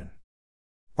experimentation.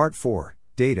 Part 4,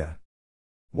 Data.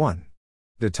 1.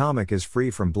 Datomic is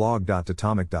free from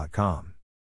blog.datomic.com.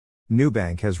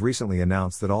 Nubank has recently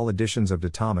announced that all editions of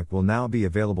Datomic will now be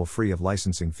available free of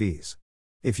licensing fees.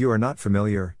 If you are not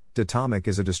familiar, Datomic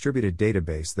is a distributed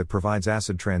database that provides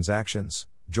ACID transactions,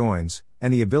 joins,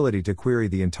 and the ability to query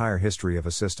the entire history of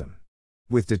a system.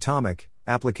 With Datomic,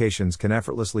 applications can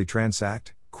effortlessly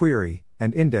transact, query,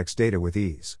 and index data with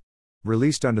ease.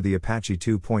 Released under the Apache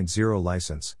 2.0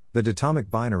 license, the Datomic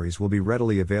binaries will be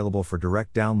readily available for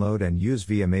direct download and use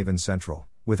via Maven Central,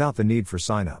 without the need for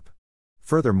sign-up.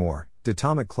 Furthermore,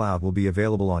 Datomic Cloud will be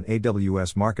available on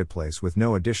AWS Marketplace with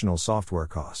no additional software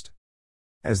cost.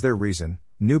 As their reason,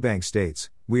 Nubank states,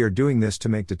 "We are doing this to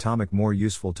make Datomic more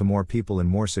useful to more people in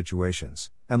more situations,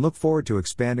 and look forward to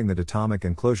expanding the Datomic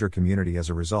and Clojure community as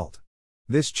a result."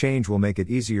 This change will make it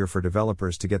easier for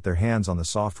developers to get their hands on the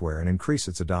software and increase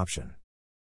its adoption.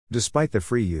 Despite the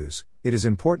free use, it is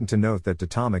important to note that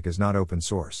Datomic is not open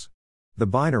source. The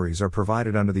binaries are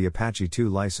provided under the Apache 2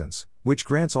 license, which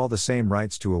grants all the same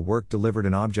rights to a work delivered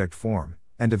in object form,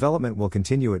 and development will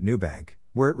continue at Nubank,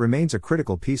 where it remains a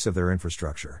critical piece of their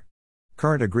infrastructure.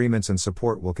 Current agreements and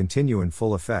support will continue in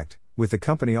full effect, with the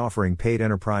company offering paid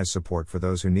enterprise support for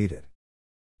those who need it.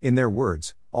 In their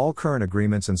words, all current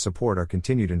agreements and support are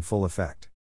continued in full effect.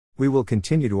 We will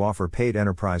continue to offer paid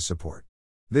enterprise support.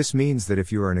 This means that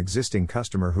if you are an existing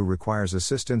customer who requires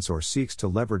assistance or seeks to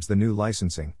leverage the new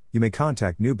licensing, you may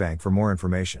contact Nubank for more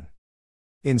information.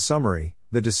 In summary,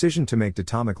 the decision to make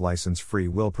Datomic license free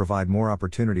will provide more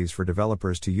opportunities for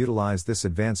developers to utilize this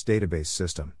advanced database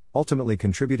system, ultimately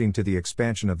contributing to the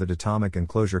expansion of the Datomic and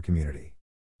Clojure community.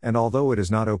 And although it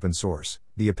is not open source,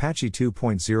 the Apache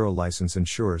 2.0 license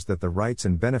ensures that the rights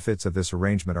and benefits of this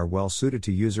arrangement are well suited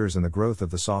to users and the growth of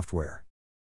the software.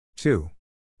 2.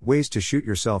 Ways to shoot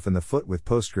yourself in the foot with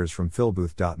Postgres from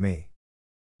philbooth.me.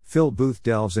 Phil Booth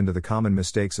delves into the common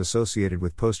mistakes associated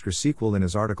with PostgreSQL in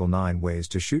his article 9 Ways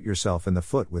to Shoot Yourself in the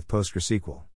Foot with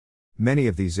PostgreSQL. Many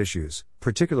of these issues,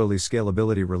 particularly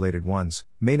scalability-related ones,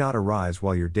 may not arise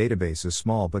while your database is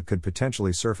small but could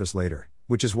potentially surface later,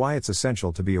 which is why it's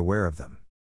essential to be aware of them.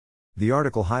 The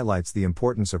article highlights the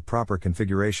importance of proper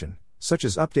configuration, such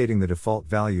as updating the default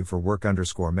value for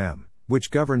work_mem,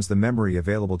 which governs the memory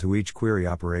available to each query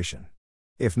operation.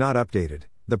 If not updated,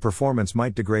 the performance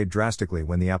might degrade drastically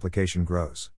when the application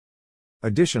grows.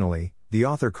 Additionally, the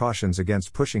author cautions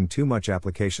against pushing too much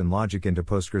application logic into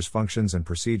Postgres functions and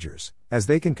procedures, as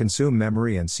they can consume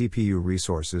memory and CPU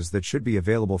resources that should be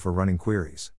available for running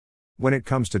queries. When it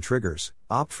comes to triggers,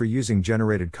 opt for using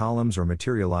generated columns or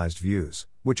materialized views,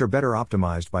 which are better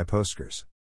optimized by Postgres.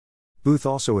 Booth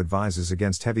also advises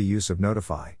against heavy use of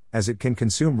Notify, as it can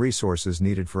consume resources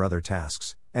needed for other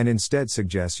tasks, and instead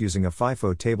suggests using a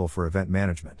FIFO table for event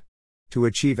management. To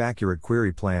achieve accurate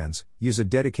query plans, use a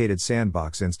dedicated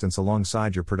sandbox instance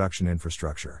alongside your production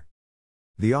infrastructure.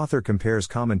 The author compares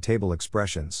common table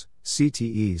expressions,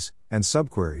 CTEs, and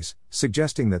subqueries,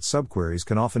 suggesting that subqueries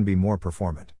can often be more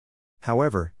performant.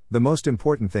 However, the most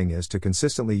important thing is to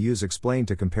consistently use explain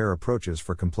to compare approaches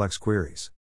for complex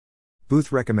queries.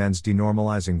 Booth recommends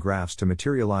denormalizing graphs to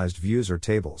materialized views or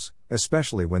tables,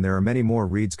 especially when there are many more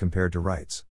reads compared to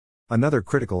writes. Another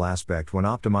critical aspect when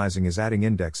optimizing is adding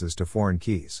indexes to foreign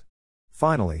keys.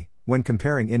 Finally, when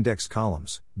comparing index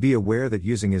columns, be aware that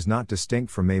using is not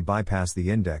distinct from may bypass the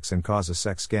index and cause a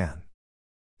sec scan.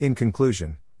 In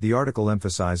conclusion, The article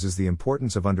emphasizes the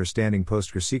importance of understanding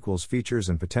PostgreSQL's features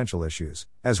and potential issues,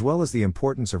 as well as the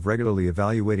importance of regularly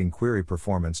evaluating query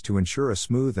performance to ensure a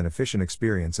smooth and efficient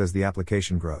experience as the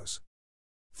application grows.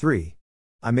 3.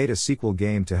 I made a SQL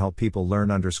game to help people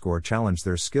learn_challenge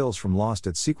their skills from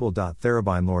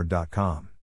lost@sql.therabinelord.com.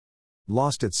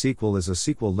 Lost at SQL is a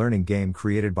SQL learning game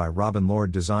created by Robin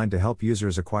Lord designed to help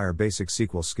users acquire basic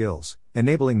SQL skills,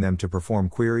 enabling them to perform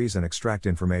queries and extract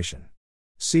information.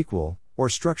 SQL, or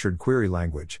Structured Query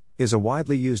Language, is a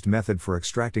widely used method for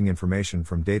extracting information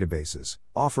from databases,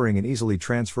 offering an easily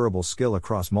transferable skill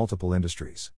across multiple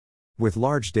industries. With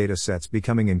large data sets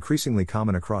becoming increasingly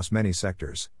common across many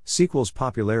sectors, SQL's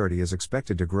popularity is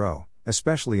expected to grow,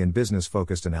 especially in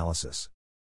business-focused analysis.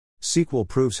 SQL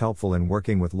proves helpful in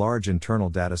working with large internal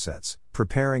datasets,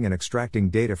 preparing and extracting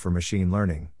data for machine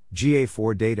learning,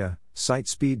 GA4 data, site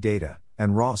speed data,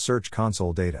 and raw Search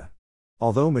Console data.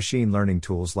 Although machine learning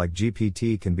tools like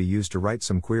GPT can be used to write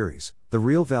some queries, the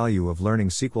real value of learning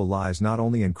SQL lies not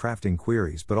only in crafting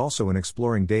queries but also in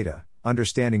exploring data,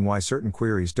 understanding why certain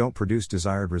queries don't produce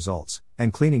desired results,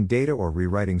 and cleaning data or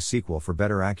rewriting SQL for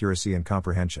better accuracy and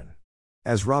comprehension.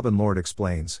 As Robin Lord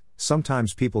explains,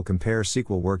 sometimes people compare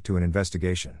SQL work to an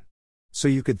investigation. So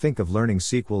you could think of learning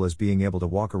SQL as being able to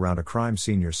walk around a crime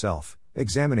scene yourself,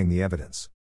 examining the evidence.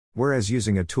 Whereas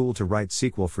using a tool to write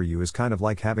SQL for you is kind of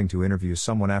like having to interview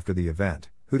someone after the event,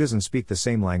 who doesn't speak the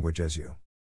same language as you.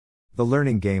 The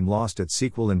learning game Lost at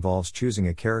SQL involves choosing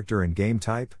a character and game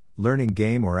type, learning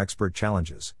game or expert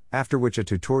challenges, after which a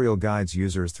tutorial guides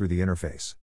users through the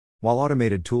interface. While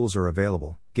automated tools are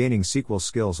available, gaining SQL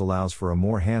skills allows for a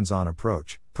more hands-on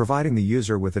approach, providing the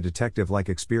user with a detective-like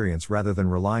experience rather than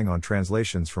relying on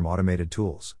translations from automated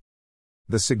tools.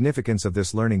 The significance of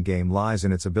this learning game lies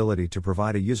in its ability to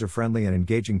provide a user-friendly and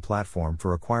engaging platform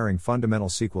for acquiring fundamental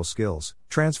SQL skills,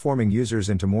 transforming users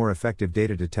into more effective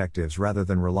data detectives rather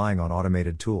than relying on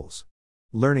automated tools.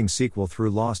 Learning SQL through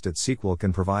Lost at SQL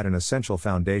can provide an essential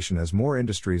foundation as more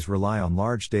industries rely on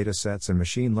large data sets and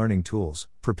machine learning tools,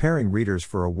 preparing readers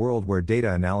for a world where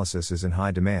data analysis is in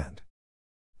high demand.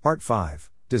 Part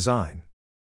 5, Design.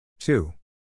 2.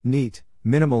 Neat,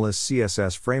 Minimalist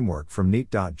CSS Framework from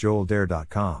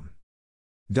neat.joeldare.com.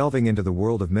 Delving into the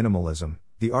world of minimalism,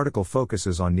 the article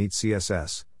focuses on Neat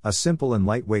CSS, a simple and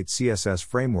lightweight CSS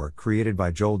framework created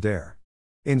by Joel Dare.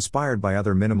 Inspired by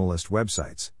other minimalist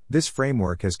websites, this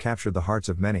framework has captured the hearts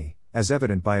of many, as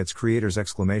evident by its creator's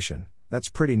exclamation, "That's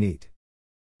pretty neat."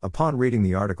 Upon reading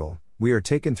the article, we are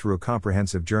taken through a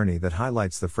comprehensive journey that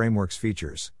highlights the framework's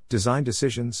features, design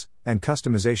decisions, and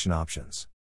customization options.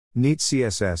 Neat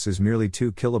CSS is merely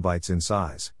 2 kilobytes in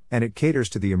size, and it caters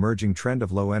to the emerging trend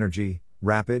of low energy,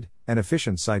 rapid, and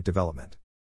efficient site development.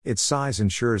 Its size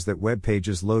ensures that web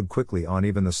pages load quickly on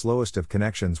even the slowest of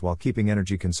connections while keeping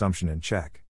energy consumption in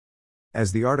check.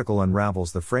 As the article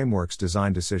unravels the framework's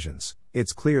design decisions,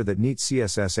 it's clear that Neat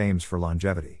CSS aims for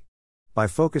longevity. By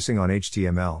focusing on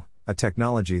HTML, a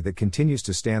technology that continues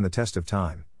to stand the test of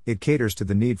time, it caters to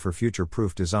the need for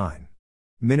future-proof design.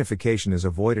 Minification is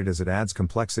avoided as it adds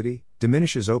complexity,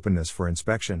 diminishes openness for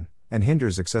inspection, and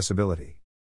hinders accessibility.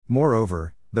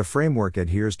 Moreover, the framework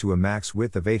adheres to a max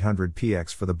width of 800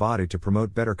 px for the body to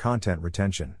promote better content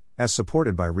retention, as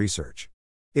supported by research.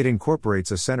 It incorporates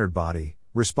a centered body,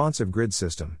 responsive grid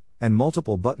system, and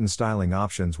multiple button styling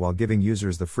options while giving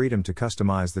users the freedom to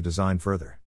customize the design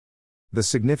further. The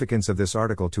significance of this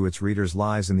article to its readers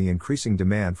lies in the increasing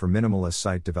demand for minimalist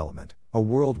site development, a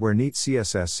world where Neat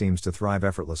CSS seems to thrive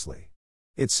effortlessly.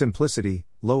 Its simplicity,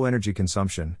 low energy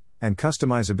consumption, and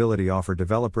customizability offer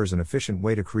developers an efficient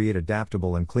way to create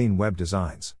adaptable and clean web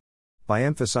designs. By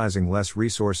emphasizing less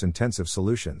resource-intensive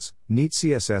solutions, Neat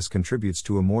CSS contributes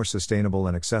to a more sustainable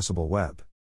and accessible web.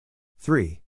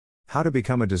 3. How to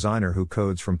become a designer who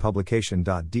codes from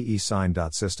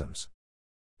publication.design.systems.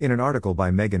 In an article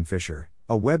by Megan Fisher,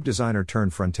 a web designer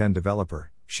turned front-end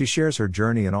developer, she shares her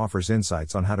journey and offers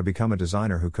insights on how to become a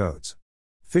designer who codes.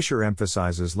 Fisher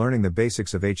emphasizes learning the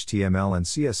basics of HTML and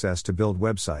CSS to build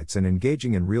websites and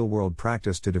engaging in real-world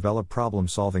practice to develop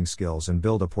problem-solving skills and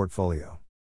build a portfolio.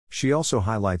 She also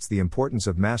highlights the importance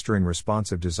of mastering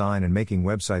responsive design and making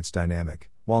websites dynamic,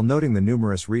 while noting the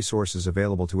numerous resources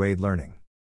available to aid learning.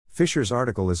 Fisher's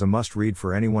article is a must-read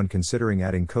for anyone considering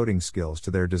adding coding skills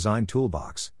to their design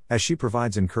toolbox, as she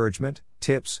provides encouragement,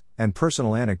 tips, and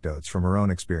personal anecdotes from her own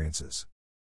experiences.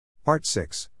 Part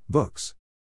 6, Books.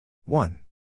 1.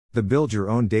 The Build Your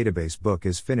Own Database book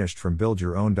is finished from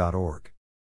buildyourown.org.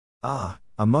 A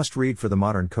must-read for the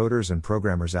modern coders and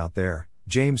programmers out there.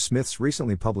 James Smith's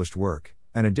recently published work,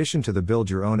 an addition to the Build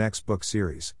Your Own X book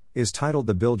series, is titled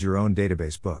The Build Your Own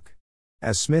Database Book.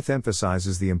 As Smith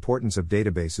emphasizes the importance of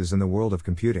databases in the world of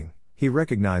computing, he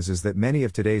recognizes that many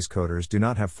of today's coders do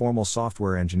not have formal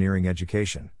software engineering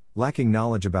education, lacking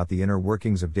knowledge about the inner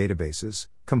workings of databases,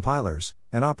 compilers,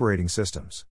 and operating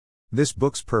systems. This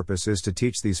book's purpose is to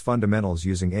teach these fundamentals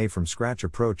using a from-scratch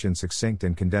approach in succinct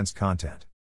and condensed content.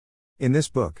 In this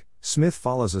book, Smith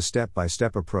follows a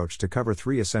step-by-step approach to cover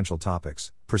three essential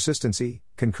topics: persistency,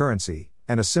 concurrency,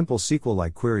 and a simple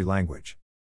SQL-like query language.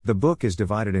 The book is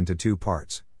divided into two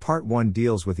parts. Part 1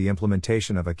 deals with the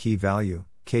implementation of a key value,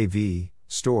 KV,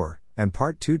 store, and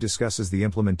Part 2 discusses the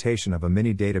implementation of a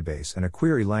mini database and a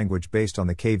query language based on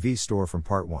the KV store from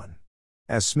Part 1.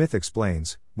 As Smith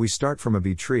explains, we start from a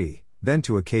B tree, then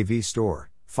to a KV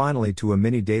store, finally to a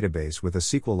mini database with a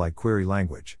SQL-like query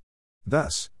language.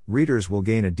 Thus, readers will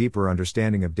gain a deeper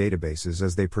understanding of databases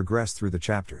as they progress through the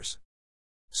chapters.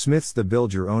 Smith's The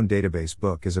Build Your Own Database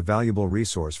book is a valuable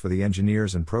resource for the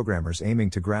engineers and programmers aiming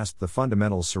to grasp the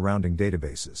fundamentals surrounding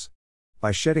databases.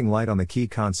 By shedding light on the key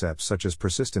concepts such as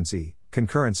persistency,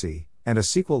 concurrency, and a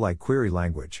SQL-like query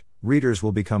language, readers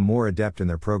will become more adept in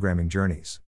their programming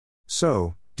journeys.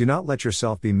 So, do not let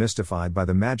yourself be mystified by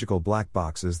the magical black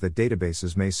boxes that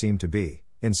databases may seem to be.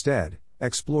 Instead,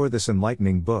 explore this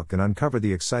enlightening book and uncover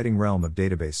the exciting realm of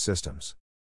database systems.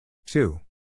 2.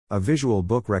 A visual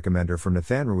book recommender from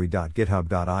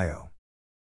nathanrui.github.io.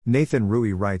 Nathan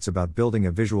Rui writes about building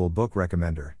a visual book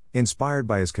recommender, inspired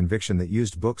by his conviction that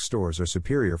used bookstores are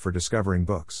superior for discovering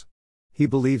books. He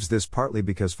believes this partly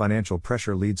because financial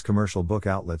pressure leads commercial book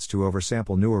outlets to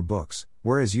oversample newer books,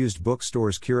 whereas used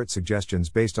bookstores curate suggestions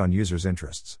based on users'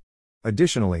 interests.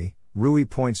 Additionally, Rui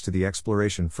points to the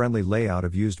exploration-friendly layout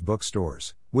of used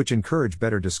bookstores, which encourage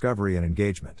better discovery and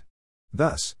engagement.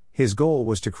 Thus, his goal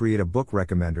was to create a book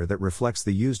recommender that reflects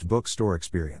the used bookstore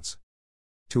experience.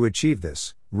 To achieve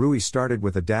this, Rui started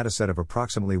with a dataset of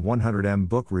approximately 100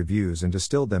 book reviews and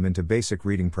distilled them into basic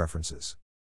reading preferences.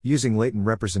 Using latent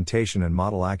representation and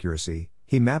model accuracy,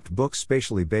 he mapped books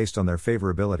spatially based on their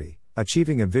favorability,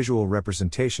 achieving a visual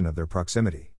representation of their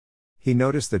proximity. He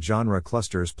noticed that genre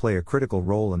clusters play a critical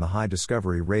role in the high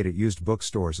discovery rate at used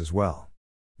bookstores as well.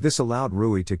 This allowed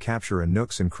Rui to capture a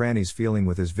nooks and crannies feeling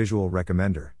with his visual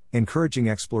recommender, encouraging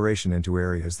exploration into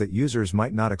areas that users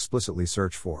might not explicitly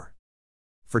search for.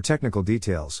 For technical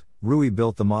details, Rui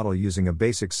built the model using a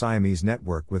basic Siamese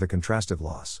network with a contrastive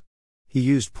loss. He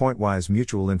used pointwise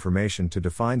mutual information to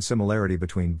define similarity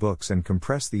between books and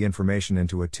compress the information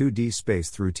into a 2D space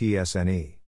through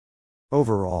TSNE.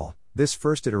 Overall, this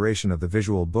first iteration of the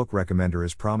visual book recommender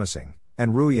is promising,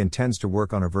 and Rui intends to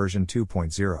work on a version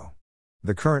 2.0.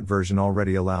 The current version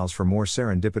already allows for more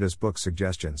serendipitous book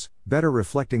suggestions, better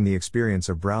reflecting the experience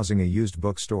of browsing a used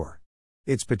bookstore.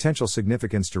 Its potential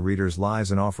significance to readers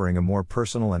lies in offering a more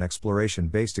personal and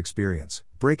exploration-based experience,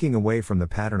 breaking away from the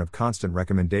pattern of constant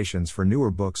recommendations for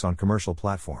newer books on commercial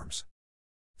platforms.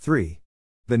 3.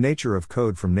 The Nature of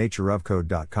Code from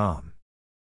natureofcode.com.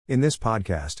 In this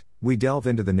podcast, we delve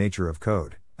into The Nature of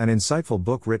Code, an insightful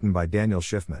book written by Daniel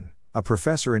Schiffman, a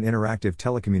professor in interactive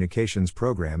telecommunications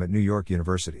program at New York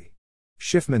University.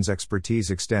 Schiffman's expertise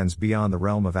extends beyond the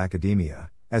realm of academia,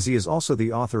 as he is also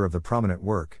the author of the prominent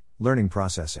work, Learning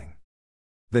Processing.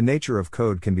 The Nature of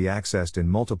Code can be accessed in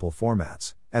multiple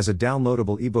formats, as a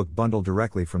downloadable ebook bundle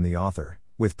directly from the author,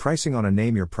 with pricing on a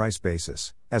name-your-price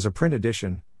basis, as a print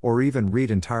edition, or even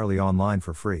read entirely online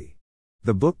for free.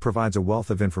 The book provides a wealth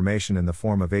of information in the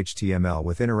form of HTML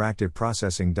with interactive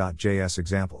processing.js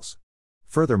examples.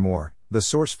 Furthermore, the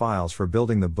source files for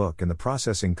building the book and the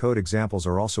processing code examples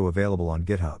are also available on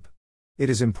GitHub. It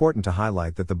is important to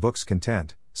highlight that the book's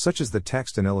content, such as the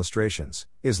text and illustrations,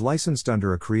 is licensed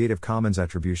under a Creative Commons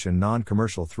Attribution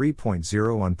Non-Commercial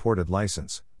 3.0 Unported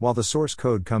license, while the source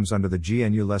code comes under the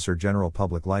GNU Lesser General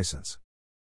Public License.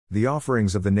 The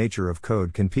offerings of The Nature of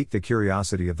Code can pique the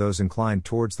curiosity of those inclined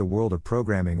towards the world of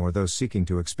programming or those seeking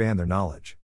to expand their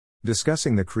knowledge.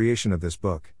 Discussing the creation of this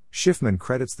book, Schiffman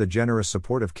credits the generous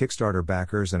support of Kickstarter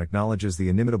backers and acknowledges the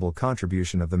inimitable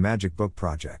contribution of the Magic Book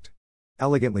Project.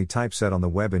 Elegantly typeset on the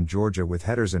web in Georgia with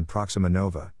headers in Proxima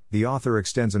Nova, the author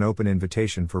extends an open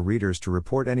invitation for readers to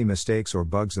report any mistakes or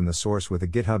bugs in the source with a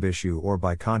GitHub issue or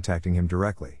by contacting him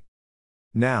directly.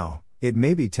 Now, it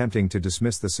may be tempting to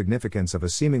dismiss the significance of a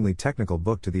seemingly technical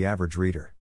book to the average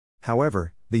reader.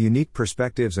 However, the unique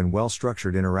perspectives and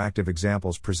well-structured interactive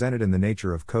examples presented in The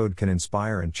Nature of Code can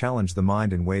inspire and challenge the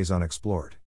mind in ways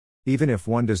unexplored. Even if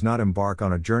one does not embark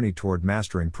on a journey toward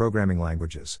mastering programming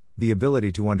languages, the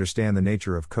ability to understand the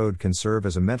nature of code can serve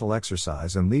as a mental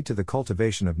exercise and lead to the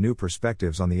cultivation of new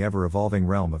perspectives on the ever-evolving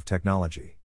realm of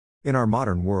technology. In our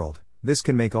modern world, this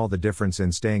can make all the difference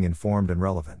in staying informed and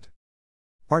relevant.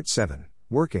 Part 7.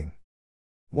 Working.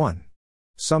 1.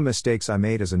 Some mistakes I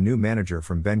made as a new manager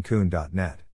from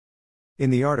benkuhn.net. In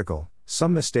the article,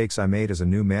 Some Mistakes I Made as a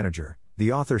New Manager,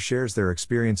 the author shares their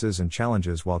experiences and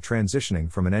challenges while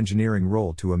transitioning from an engineering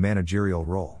role to a managerial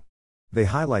role. They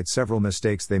highlight several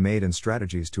mistakes they made and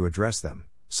strategies to address them,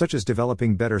 such as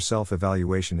developing better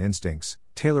self-evaluation instincts,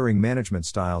 tailoring management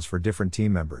styles for different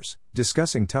team members,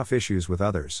 discussing tough issues with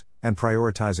others, and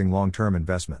prioritizing long-term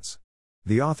investments.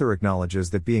 The author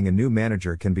acknowledges that being a new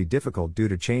manager can be difficult due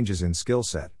to changes in skill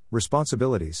set,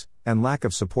 responsibilities, and lack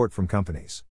of support from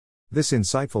companies. This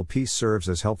insightful piece serves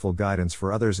as helpful guidance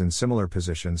for others in similar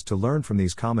positions to learn from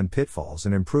these common pitfalls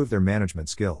and improve their management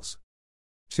skills.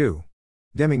 2.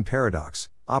 Deming Paradox: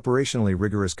 Operationally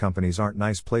Rigorous Companies Aren't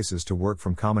Nice Places to Work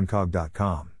from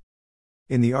CommonCog.com.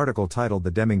 In the article titled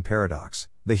The Deming Paradox: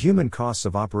 The Human Costs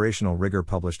of Operational Rigor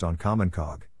published on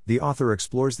CommonCog, the author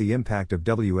explores the impact of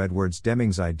W. Edwards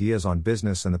Deming's ideas on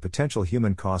business and the potential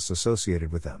human costs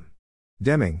associated with them.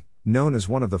 Deming, known as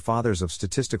one of the fathers of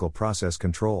statistical process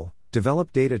control,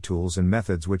 developed data tools and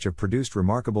methods which have produced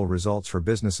remarkable results for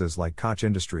businesses like Koch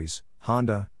Industries,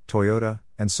 Honda, Toyota,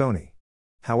 and Sony.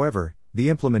 However, the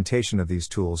implementation of these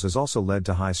tools has also led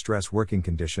to high-stress working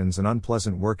conditions and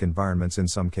unpleasant work environments in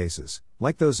some cases,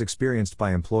 like those experienced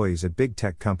by employees at big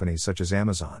tech companies such as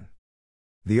Amazon.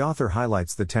 The author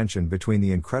highlights the tension between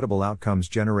the incredible outcomes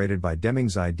generated by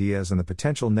Deming's ideas and the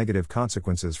potential negative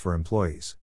consequences for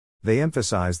employees. They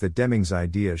emphasize that Deming's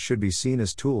ideas should be seen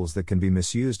as tools that can be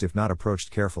misused if not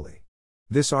approached carefully.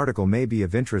 This article may be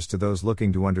of interest to those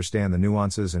looking to understand the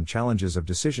nuances and challenges of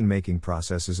decision-making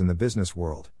processes in the business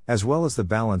world, as well as the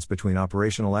balance between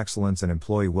operational excellence and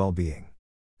employee well-being.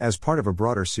 As part of a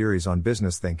broader series on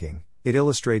business thinking, it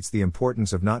illustrates the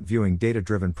importance of not viewing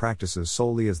data-driven practices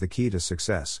solely as the key to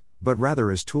success, but rather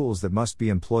as tools that must be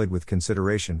employed with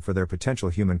consideration for their potential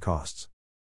human costs.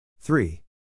 3.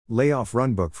 Layoff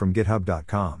Runbook from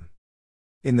GitHub.com.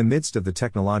 In the midst of the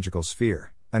technological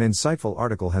sphere, an insightful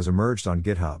article has emerged on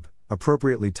GitHub,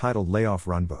 appropriately titled Layoff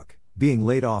Runbook. Being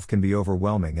laid off can be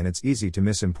overwhelming and it's easy to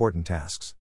miss important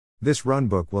tasks. This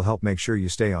runbook will help make sure you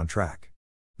stay on track.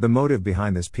 The motive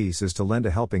behind this piece is to lend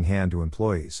a helping hand to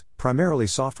employees, primarily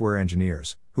software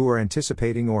engineers, who are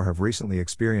anticipating or have recently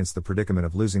experienced the predicament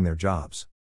of losing their jobs.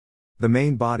 The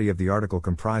main body of the article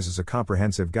comprises a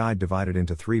comprehensive guide divided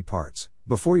into 3 parts: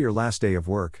 before your last day of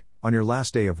work, on your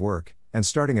last day of work, and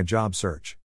starting a job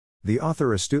search. The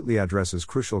author astutely addresses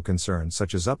crucial concerns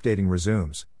such as updating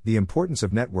resumes, the importance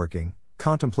of networking,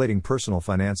 contemplating personal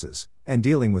finances, and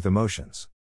dealing with emotions.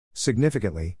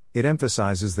 Significantly, it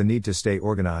emphasizes the need to stay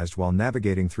organized while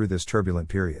navigating through this turbulent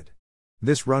period.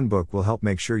 This runbook will help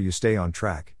make sure you stay on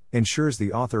track, ensures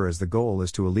the author, as the goal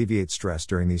is to alleviate stress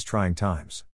during these trying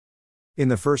times. In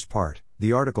the first part,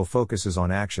 the article focuses on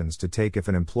actions to take if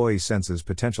an employee senses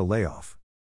potential layoff.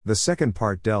 The second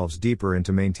part delves deeper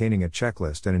into maintaining a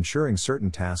checklist and ensuring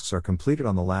certain tasks are completed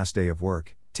on the last day of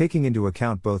work, taking into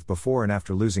account both before and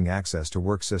after losing access to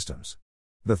work systems.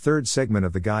 The third segment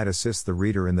of the guide assists the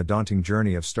reader in the daunting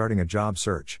journey of starting a job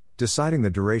search, deciding the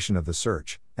duration of the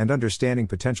search, and understanding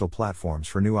potential platforms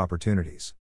for new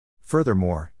opportunities.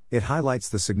 Furthermore, it highlights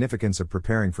the significance of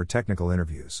preparing for technical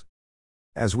interviews.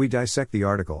 As we dissect the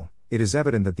article, it is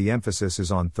evident that the emphasis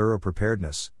is on thorough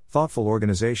preparedness, thoughtful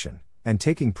organization, and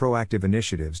taking proactive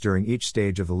initiatives during each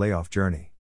stage of the layoff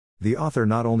journey. The author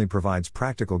not only provides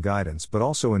practical guidance but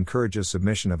also encourages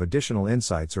submission of additional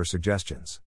insights or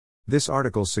suggestions. This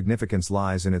article's significance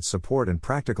lies in its support and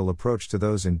practical approach to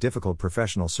those in difficult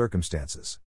professional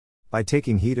circumstances. By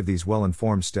taking heed of these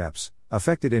well-informed steps,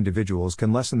 affected individuals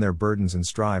can lessen their burdens and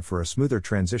strive for a smoother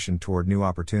transition toward new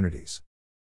opportunities.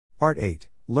 Part 8.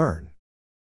 Learn.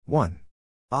 1.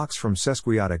 Ox from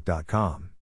Sesquiotic.com.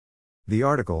 The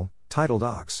article, titled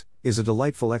Ox, is a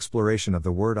delightful exploration of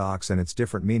the word ox and its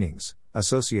different meanings,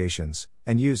 associations,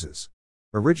 and uses.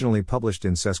 Originally published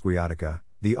in Sesquiotica,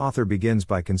 the author begins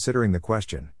by considering the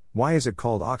question, why is it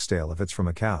called oxtail if it's from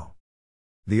a cow?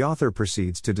 The author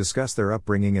proceeds to discuss their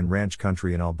upbringing in ranch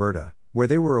country in Alberta, where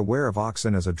they were aware of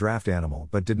oxen as a draft animal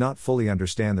but did not fully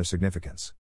understand their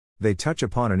significance. They touch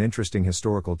upon an interesting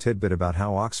historical tidbit about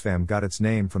how Oxfam got its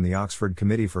name from the Oxford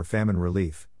Committee for Famine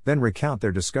Relief, then recount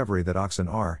their discovery that oxen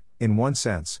are, in one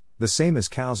sense, the same as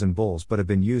cows and bulls but have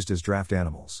been used as draft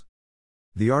animals.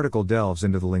 The article delves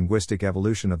into the linguistic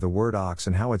evolution of the word ox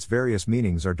and how its various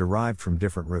meanings are derived from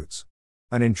different roots.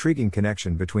 An intriguing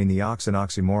connection between the ox and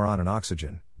oxymoron and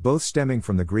oxygen, both stemming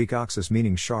from the Greek oxus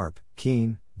meaning sharp,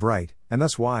 keen, bright, and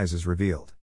thus wise, is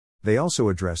revealed. They also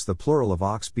address the plural of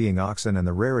ox being oxen and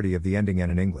the rarity of the ending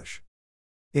n in English.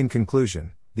 In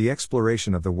conclusion, the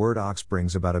exploration of the word ox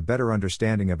brings about a better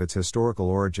understanding of its historical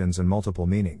origins and multiple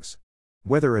meanings.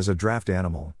 Whether as a draft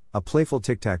animal, a playful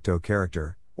tic-tac-toe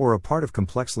character, or a part of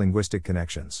complex linguistic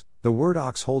connections, the word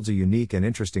ox holds a unique and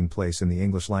interesting place in the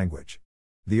English language.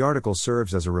 The article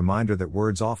serves as a reminder that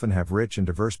words often have rich and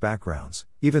diverse backgrounds,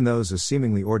 even those as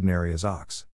seemingly ordinary as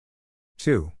ox.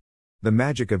 2. The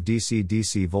Magic of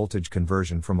DC-DC Voltage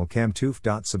Conversion from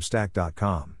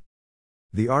lcamtoof.substack.com.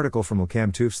 The article from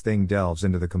lcamtoof's thing delves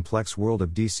into the complex world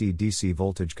of DC-DC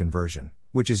voltage conversion,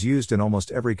 which is used in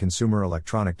almost every consumer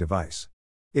electronic device.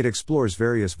 It explores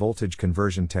various voltage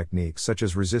conversion techniques such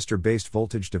as resistor-based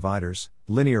voltage dividers,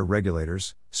 linear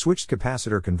regulators, switched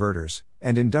capacitor converters,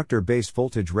 and inductor-based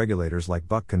voltage regulators like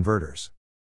buck converters.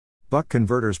 Buck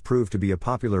converters prove to be a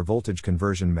popular voltage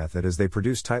conversion method as they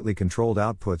produce tightly controlled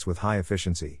outputs with high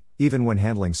efficiency, even when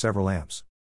handling several amps.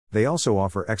 They also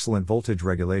offer excellent voltage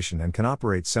regulation and can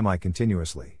operate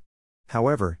semi-continuously.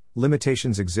 However,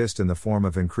 limitations exist in the form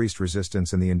of increased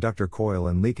resistance in the inductor coil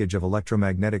and leakage of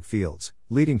electromagnetic fields,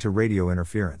 leading to radio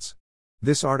interference.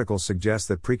 This article suggests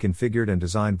that pre-configured and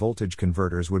designed voltage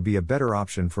converters would be a better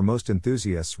option for most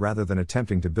enthusiasts rather than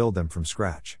attempting to build them from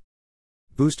scratch.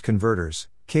 Boost converters,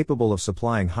 capable of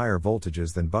supplying higher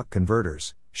voltages than buck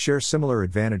converters, share similar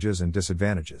advantages and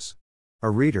disadvantages. A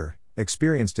reader,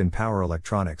 experienced in power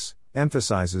electronics,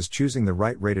 emphasizes choosing the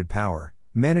right rated power,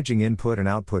 managing input and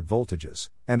output voltages,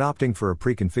 and opting for a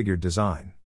pre-configured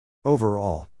design.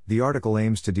 Overall, the article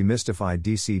aims to demystify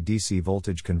DC-DC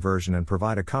voltage conversion and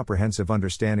provide a comprehensive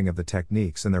understanding of the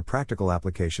techniques and their practical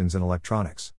applications in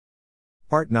electronics.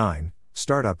 Part 9,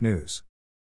 Startup News.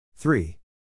 3.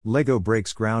 LEGO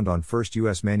breaks ground on first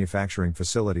U.S. manufacturing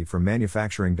facility from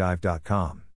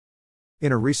manufacturingdive.com.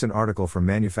 In a recent article from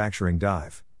Manufacturing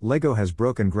Dive, LEGO has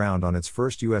broken ground on its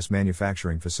first U.S.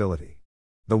 manufacturing facility.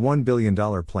 The $1 billion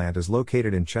plant is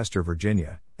located in Chester,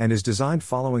 Virginia, and is designed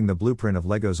following the blueprint of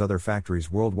LEGO's other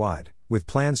factories worldwide, with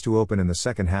plans to open in the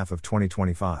second half of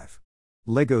 2025.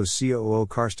 LEGO's COO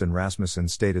Karsten Rasmussen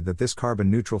stated that this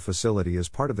carbon-neutral facility is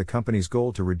part of the company's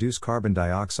goal to reduce carbon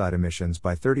dioxide emissions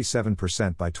by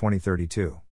 37% by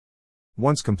 2032.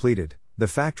 Once completed, the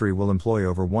factory will employ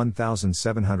over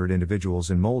 1,700 individuals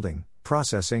in molding,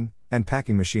 processing, and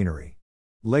packing machinery.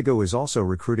 LEGO is also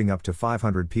recruiting up to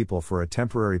 500 people for a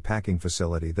temporary packing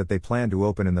facility that they plan to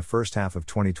open in the first half of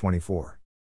 2024.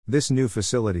 This new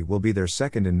facility will be their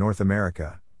second in North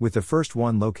America, with the first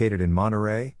one located in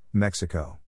Monterrey,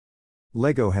 Mexico.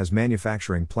 LEGO has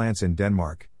manufacturing plants in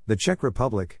Denmark, the Czech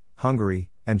Republic,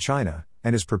 Hungary, and China,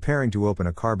 and is preparing to open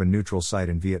a carbon-neutral site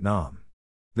in Vietnam.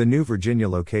 The new Virginia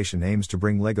location aims to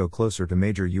bring LEGO closer to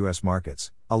major U.S.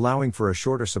 markets, allowing for a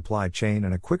shorter supply chain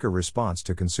and a quicker response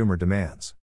to consumer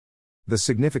demands. The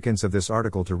significance of this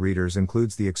article to readers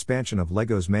includes the expansion of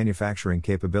LEGO's manufacturing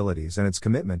capabilities and its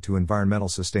commitment to environmental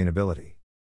sustainability.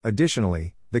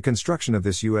 Additionally, the construction of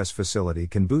this U.S. facility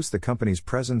can boost the company's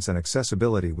presence and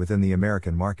accessibility within the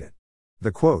American market.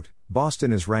 The quote,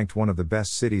 "Boston is ranked one of the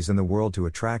best cities in the world to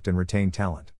attract and retain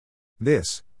talent.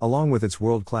 This, along with its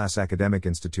world-class academic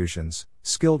institutions,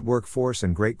 skilled workforce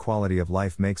and great quality of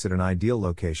life makes it an ideal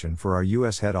location for our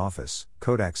U.S. head office,"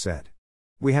 Kodak said.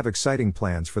 "We have exciting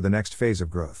plans for the next phase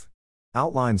of growth."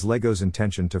 Outlines LEGO's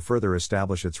intention to further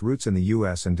establish its roots in the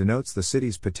U.S. and denotes the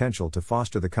city's potential to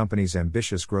foster the company's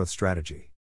ambitious growth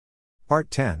strategy. Part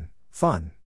 10,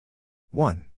 Fun.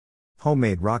 1.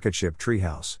 Homemade rocket ship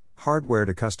treehouse, hardware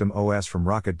to custom OS from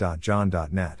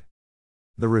rocket.john.net.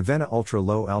 The Ravenna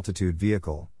Ultra-Low Altitude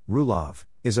Vehicle, RULAV,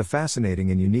 is a fascinating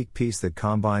and unique piece that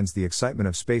combines the excitement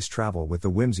of space travel with the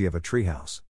whimsy of a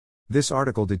treehouse. This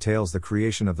article details the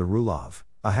creation of the RULAV,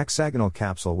 a hexagonal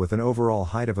capsule with an overall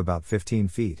height of about 15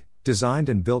 feet, designed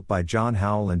and built by John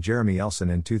Howell and Jeremy Elson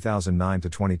in 2009 to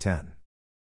 2010.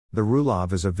 The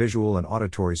RULAV is a visual and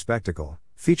auditory spectacle,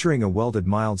 featuring a welded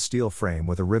mild steel frame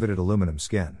with a riveted aluminum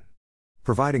skin.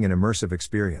 Providing an immersive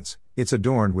experience, it's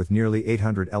adorned with nearly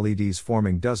 800 LEDs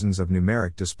forming dozens of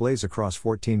numeric displays across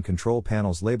 14 control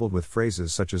panels labeled with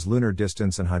phrases such as lunar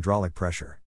distance and hydraulic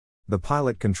pressure. The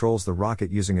pilot controls the rocket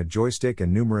using a joystick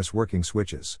and numerous working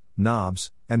switches,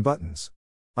 knobs, and buttons.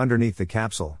 Underneath the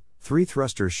capsule, 3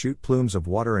 thrusters shoot plumes of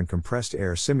water and compressed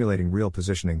air simulating real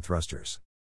positioning thrusters.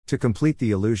 To complete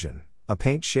the illusion, a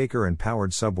paint shaker and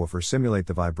powered subwoofer simulate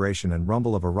the vibration and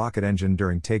rumble of a rocket engine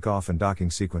during takeoff and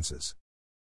docking sequences.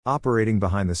 Operating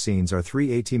behind the scenes are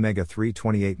 3 ATmega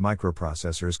 328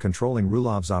 microprocessors controlling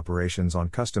RULAV's operations on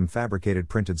custom fabricated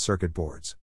printed circuit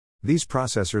boards. These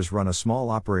processors run a small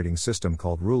operating system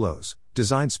called RULOS,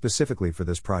 designed specifically for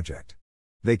this project.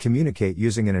 They communicate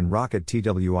using an in-rocket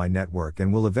TWI network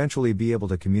and will eventually be able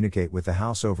to communicate with the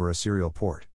house over a serial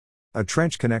port. A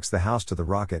trench connects the house to the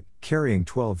rocket, carrying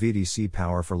 12 VDC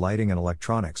power for lighting and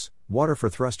electronics, water for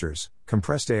thrusters,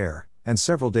 compressed air, and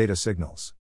several data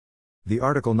signals. The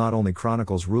article not only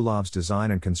chronicles Rulov's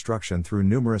design and construction through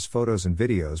numerous photos and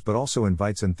videos but also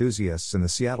invites enthusiasts in the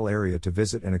Seattle area to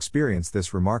visit and experience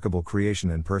this remarkable creation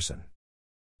in person.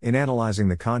 In analyzing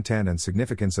the content and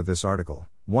significance of this article,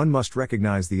 one must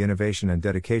recognize the innovation and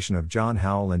dedication of John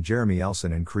Howell and Jeremy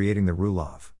Elson in creating the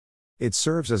Rulov. It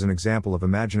serves as an example of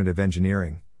imaginative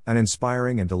engineering, an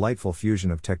inspiring and delightful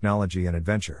fusion of technology and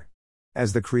adventure.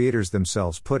 As the creators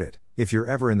themselves put it, if you're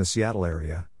ever in the Seattle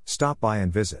area, stop by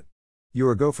and visit.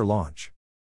 You're a go for launch.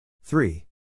 3.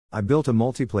 I built a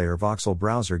multiplayer voxel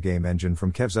browser game engine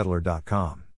from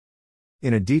kevzettler.com.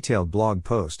 In a detailed blog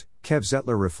post, Kev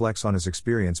Zettler reflects on his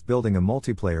experience building a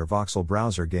multiplayer voxel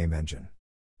browser game engine.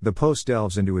 The post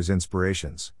delves into his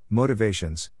inspirations,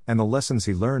 motivations, and the lessons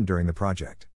he learned during the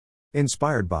project.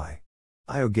 Inspired by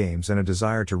IO games and a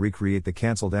desire to recreate the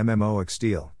cancelled MMO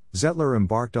Xsteel, Zettler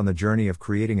embarked on the journey of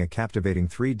creating a captivating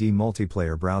 3D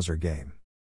multiplayer browser game.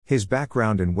 His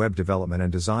background in web development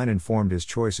and design informed his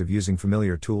choice of using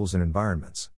familiar tools and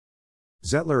environments.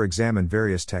 Zettler examined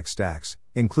various tech stacks,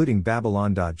 including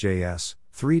Babylon.js,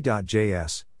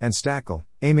 3.js, and Stackle,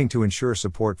 aiming to ensure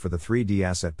support for the 3D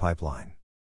asset pipeline.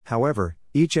 However,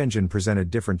 each engine presented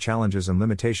different challenges and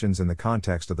limitations in the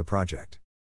context of the project.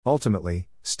 Ultimately,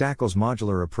 Stackle's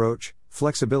modular approach,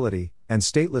 flexibility, and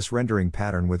stateless rendering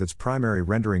pattern with its primary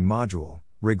rendering module,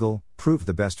 Wriggle, proved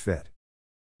the best fit.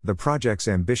 The project's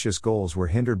ambitious goals were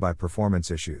hindered by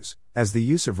performance issues, as the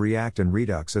use of React and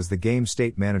Redux as the game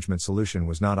state management solution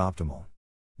was not optimal.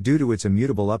 Due to its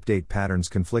immutable update patterns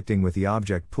conflicting with the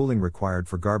object pooling required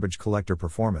for garbage collector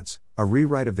performance, a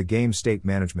rewrite of the game state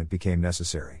management became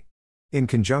necessary. In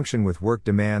conjunction with work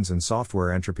demands and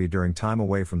software entropy during time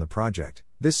away from the project,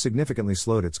 this significantly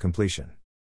slowed its completion.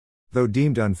 Though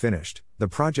deemed unfinished, the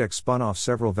project spun off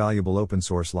several valuable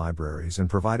open-source libraries and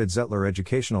provided Zettler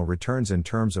educational returns in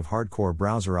terms of hardcore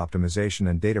browser optimization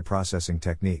and data processing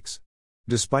techniques.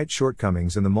 Despite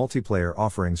shortcomings in the multiplayer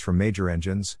offerings from major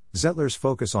engines, Zettler's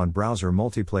focus on browser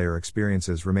multiplayer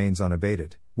experiences remains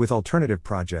unabated, with alternative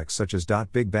projects such as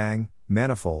Big Bang,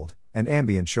 Manifold, and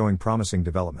Ambient showing promising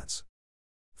developments.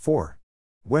 4.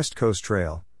 West Coast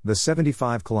Trail, the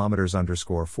 75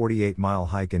 km 48 mile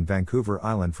hike in Vancouver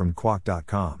Island from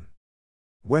Quack.com.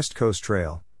 West Coast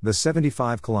Trail, the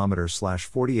 75 km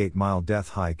 48 mile death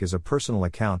hike is a personal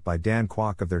account by Dan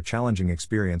Kwok of their challenging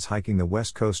experience hiking the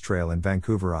West Coast Trail in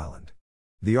Vancouver Island.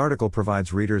 The article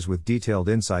provides readers with detailed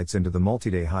insights into the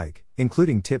multi-day hike,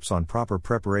 including tips on proper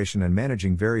preparation and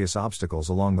managing various obstacles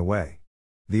along the way.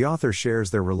 The author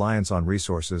shares their reliance on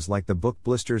resources like the book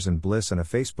Blisters and Bliss and a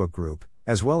Facebook group,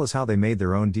 as well as how they made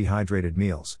their own dehydrated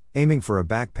meals, aiming for a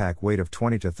backpack weight of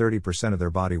 20 to 30% of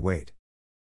their body weight.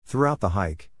 Throughout the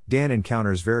hike, Dan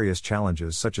encounters various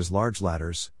challenges such as large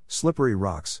ladders, slippery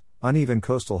rocks, uneven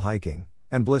coastal hiking,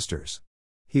 and blisters.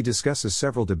 He discusses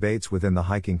several debates within the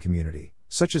hiking community,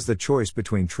 such as the choice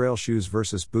between trail shoes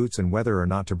versus boots and whether or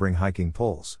not to bring hiking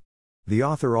poles. The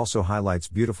author also highlights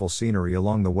beautiful scenery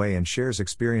along the way and shares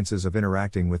experiences of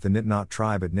interacting with the Nittanot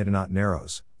tribe at Nittanot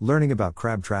Narrows, learning about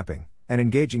crab trapping, and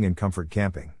engaging in comfort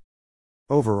camping.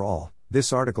 Overall,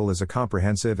 this article is a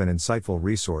comprehensive and insightful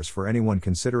resource for anyone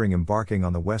considering embarking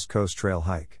on the West Coast Trail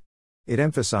hike. It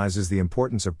emphasizes the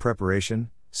importance of preparation,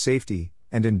 safety,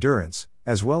 and endurance,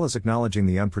 as well as acknowledging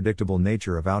the unpredictable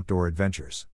nature of outdoor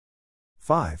adventures.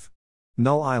 5.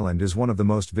 Null Island is one of the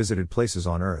most visited places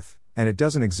on Earth, and it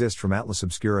doesn't exist from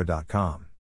atlasobscura.com.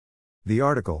 The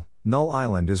article, Null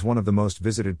Island is one of the most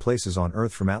visited places on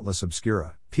Earth from Atlas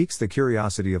Obscura, piques the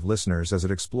curiosity of listeners as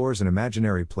it explores an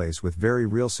imaginary place with very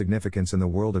real significance in the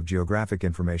world of geographic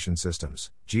information systems,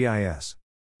 GIS.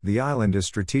 The island is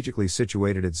strategically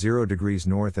situated at 0 degrees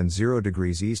north and 0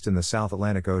 degrees east in the South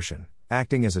Atlantic Ocean,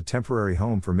 acting as a temporary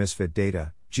home for misfit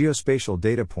data, geospatial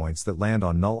data points that land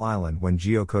on Null Island when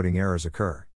geocoding errors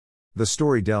occur. The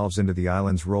story delves into the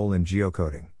island's role in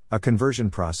geocoding, a conversion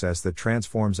process that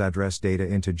transforms address data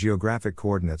into geographic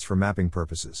coordinates for mapping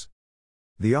purposes.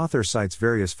 The author cites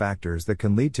various factors that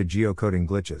can lead to geocoding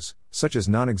glitches, such as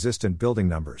non-existent building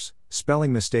numbers,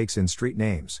 spelling mistakes in street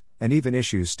names, and even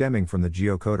issues stemming from the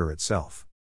geocoder itself.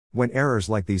 When errors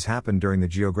like these happen during the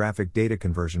geographic data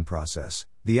conversion process,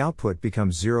 the output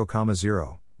becomes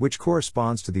 0,0, which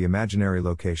corresponds to the imaginary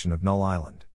location of Null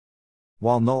Island.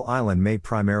 While Null Island may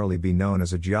primarily be known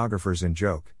as a geographer's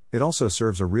in-joke, it also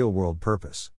serves a real-world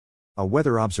purpose. A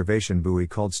weather observation buoy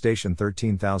called Station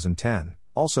 13010,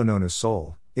 also known as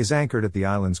SOL, is anchored at the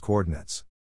island's coordinates.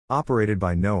 Operated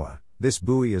by NOAA, this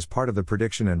buoy is part of the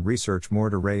Prediction and Research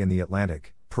Moored Array in the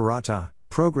Atlantic, PRATA,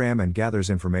 program and gathers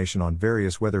information on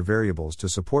various weather variables to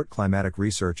support climatic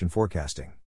research and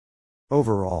forecasting.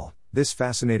 Overall, This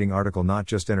fascinating article not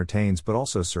just entertains but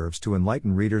also serves to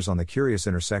enlighten readers on the curious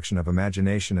intersection of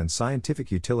imagination and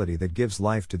scientific utility that gives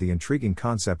life to the intriguing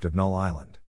concept of Null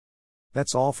Island.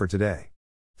 That's all for today.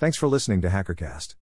 Thanks for listening to Hackercast.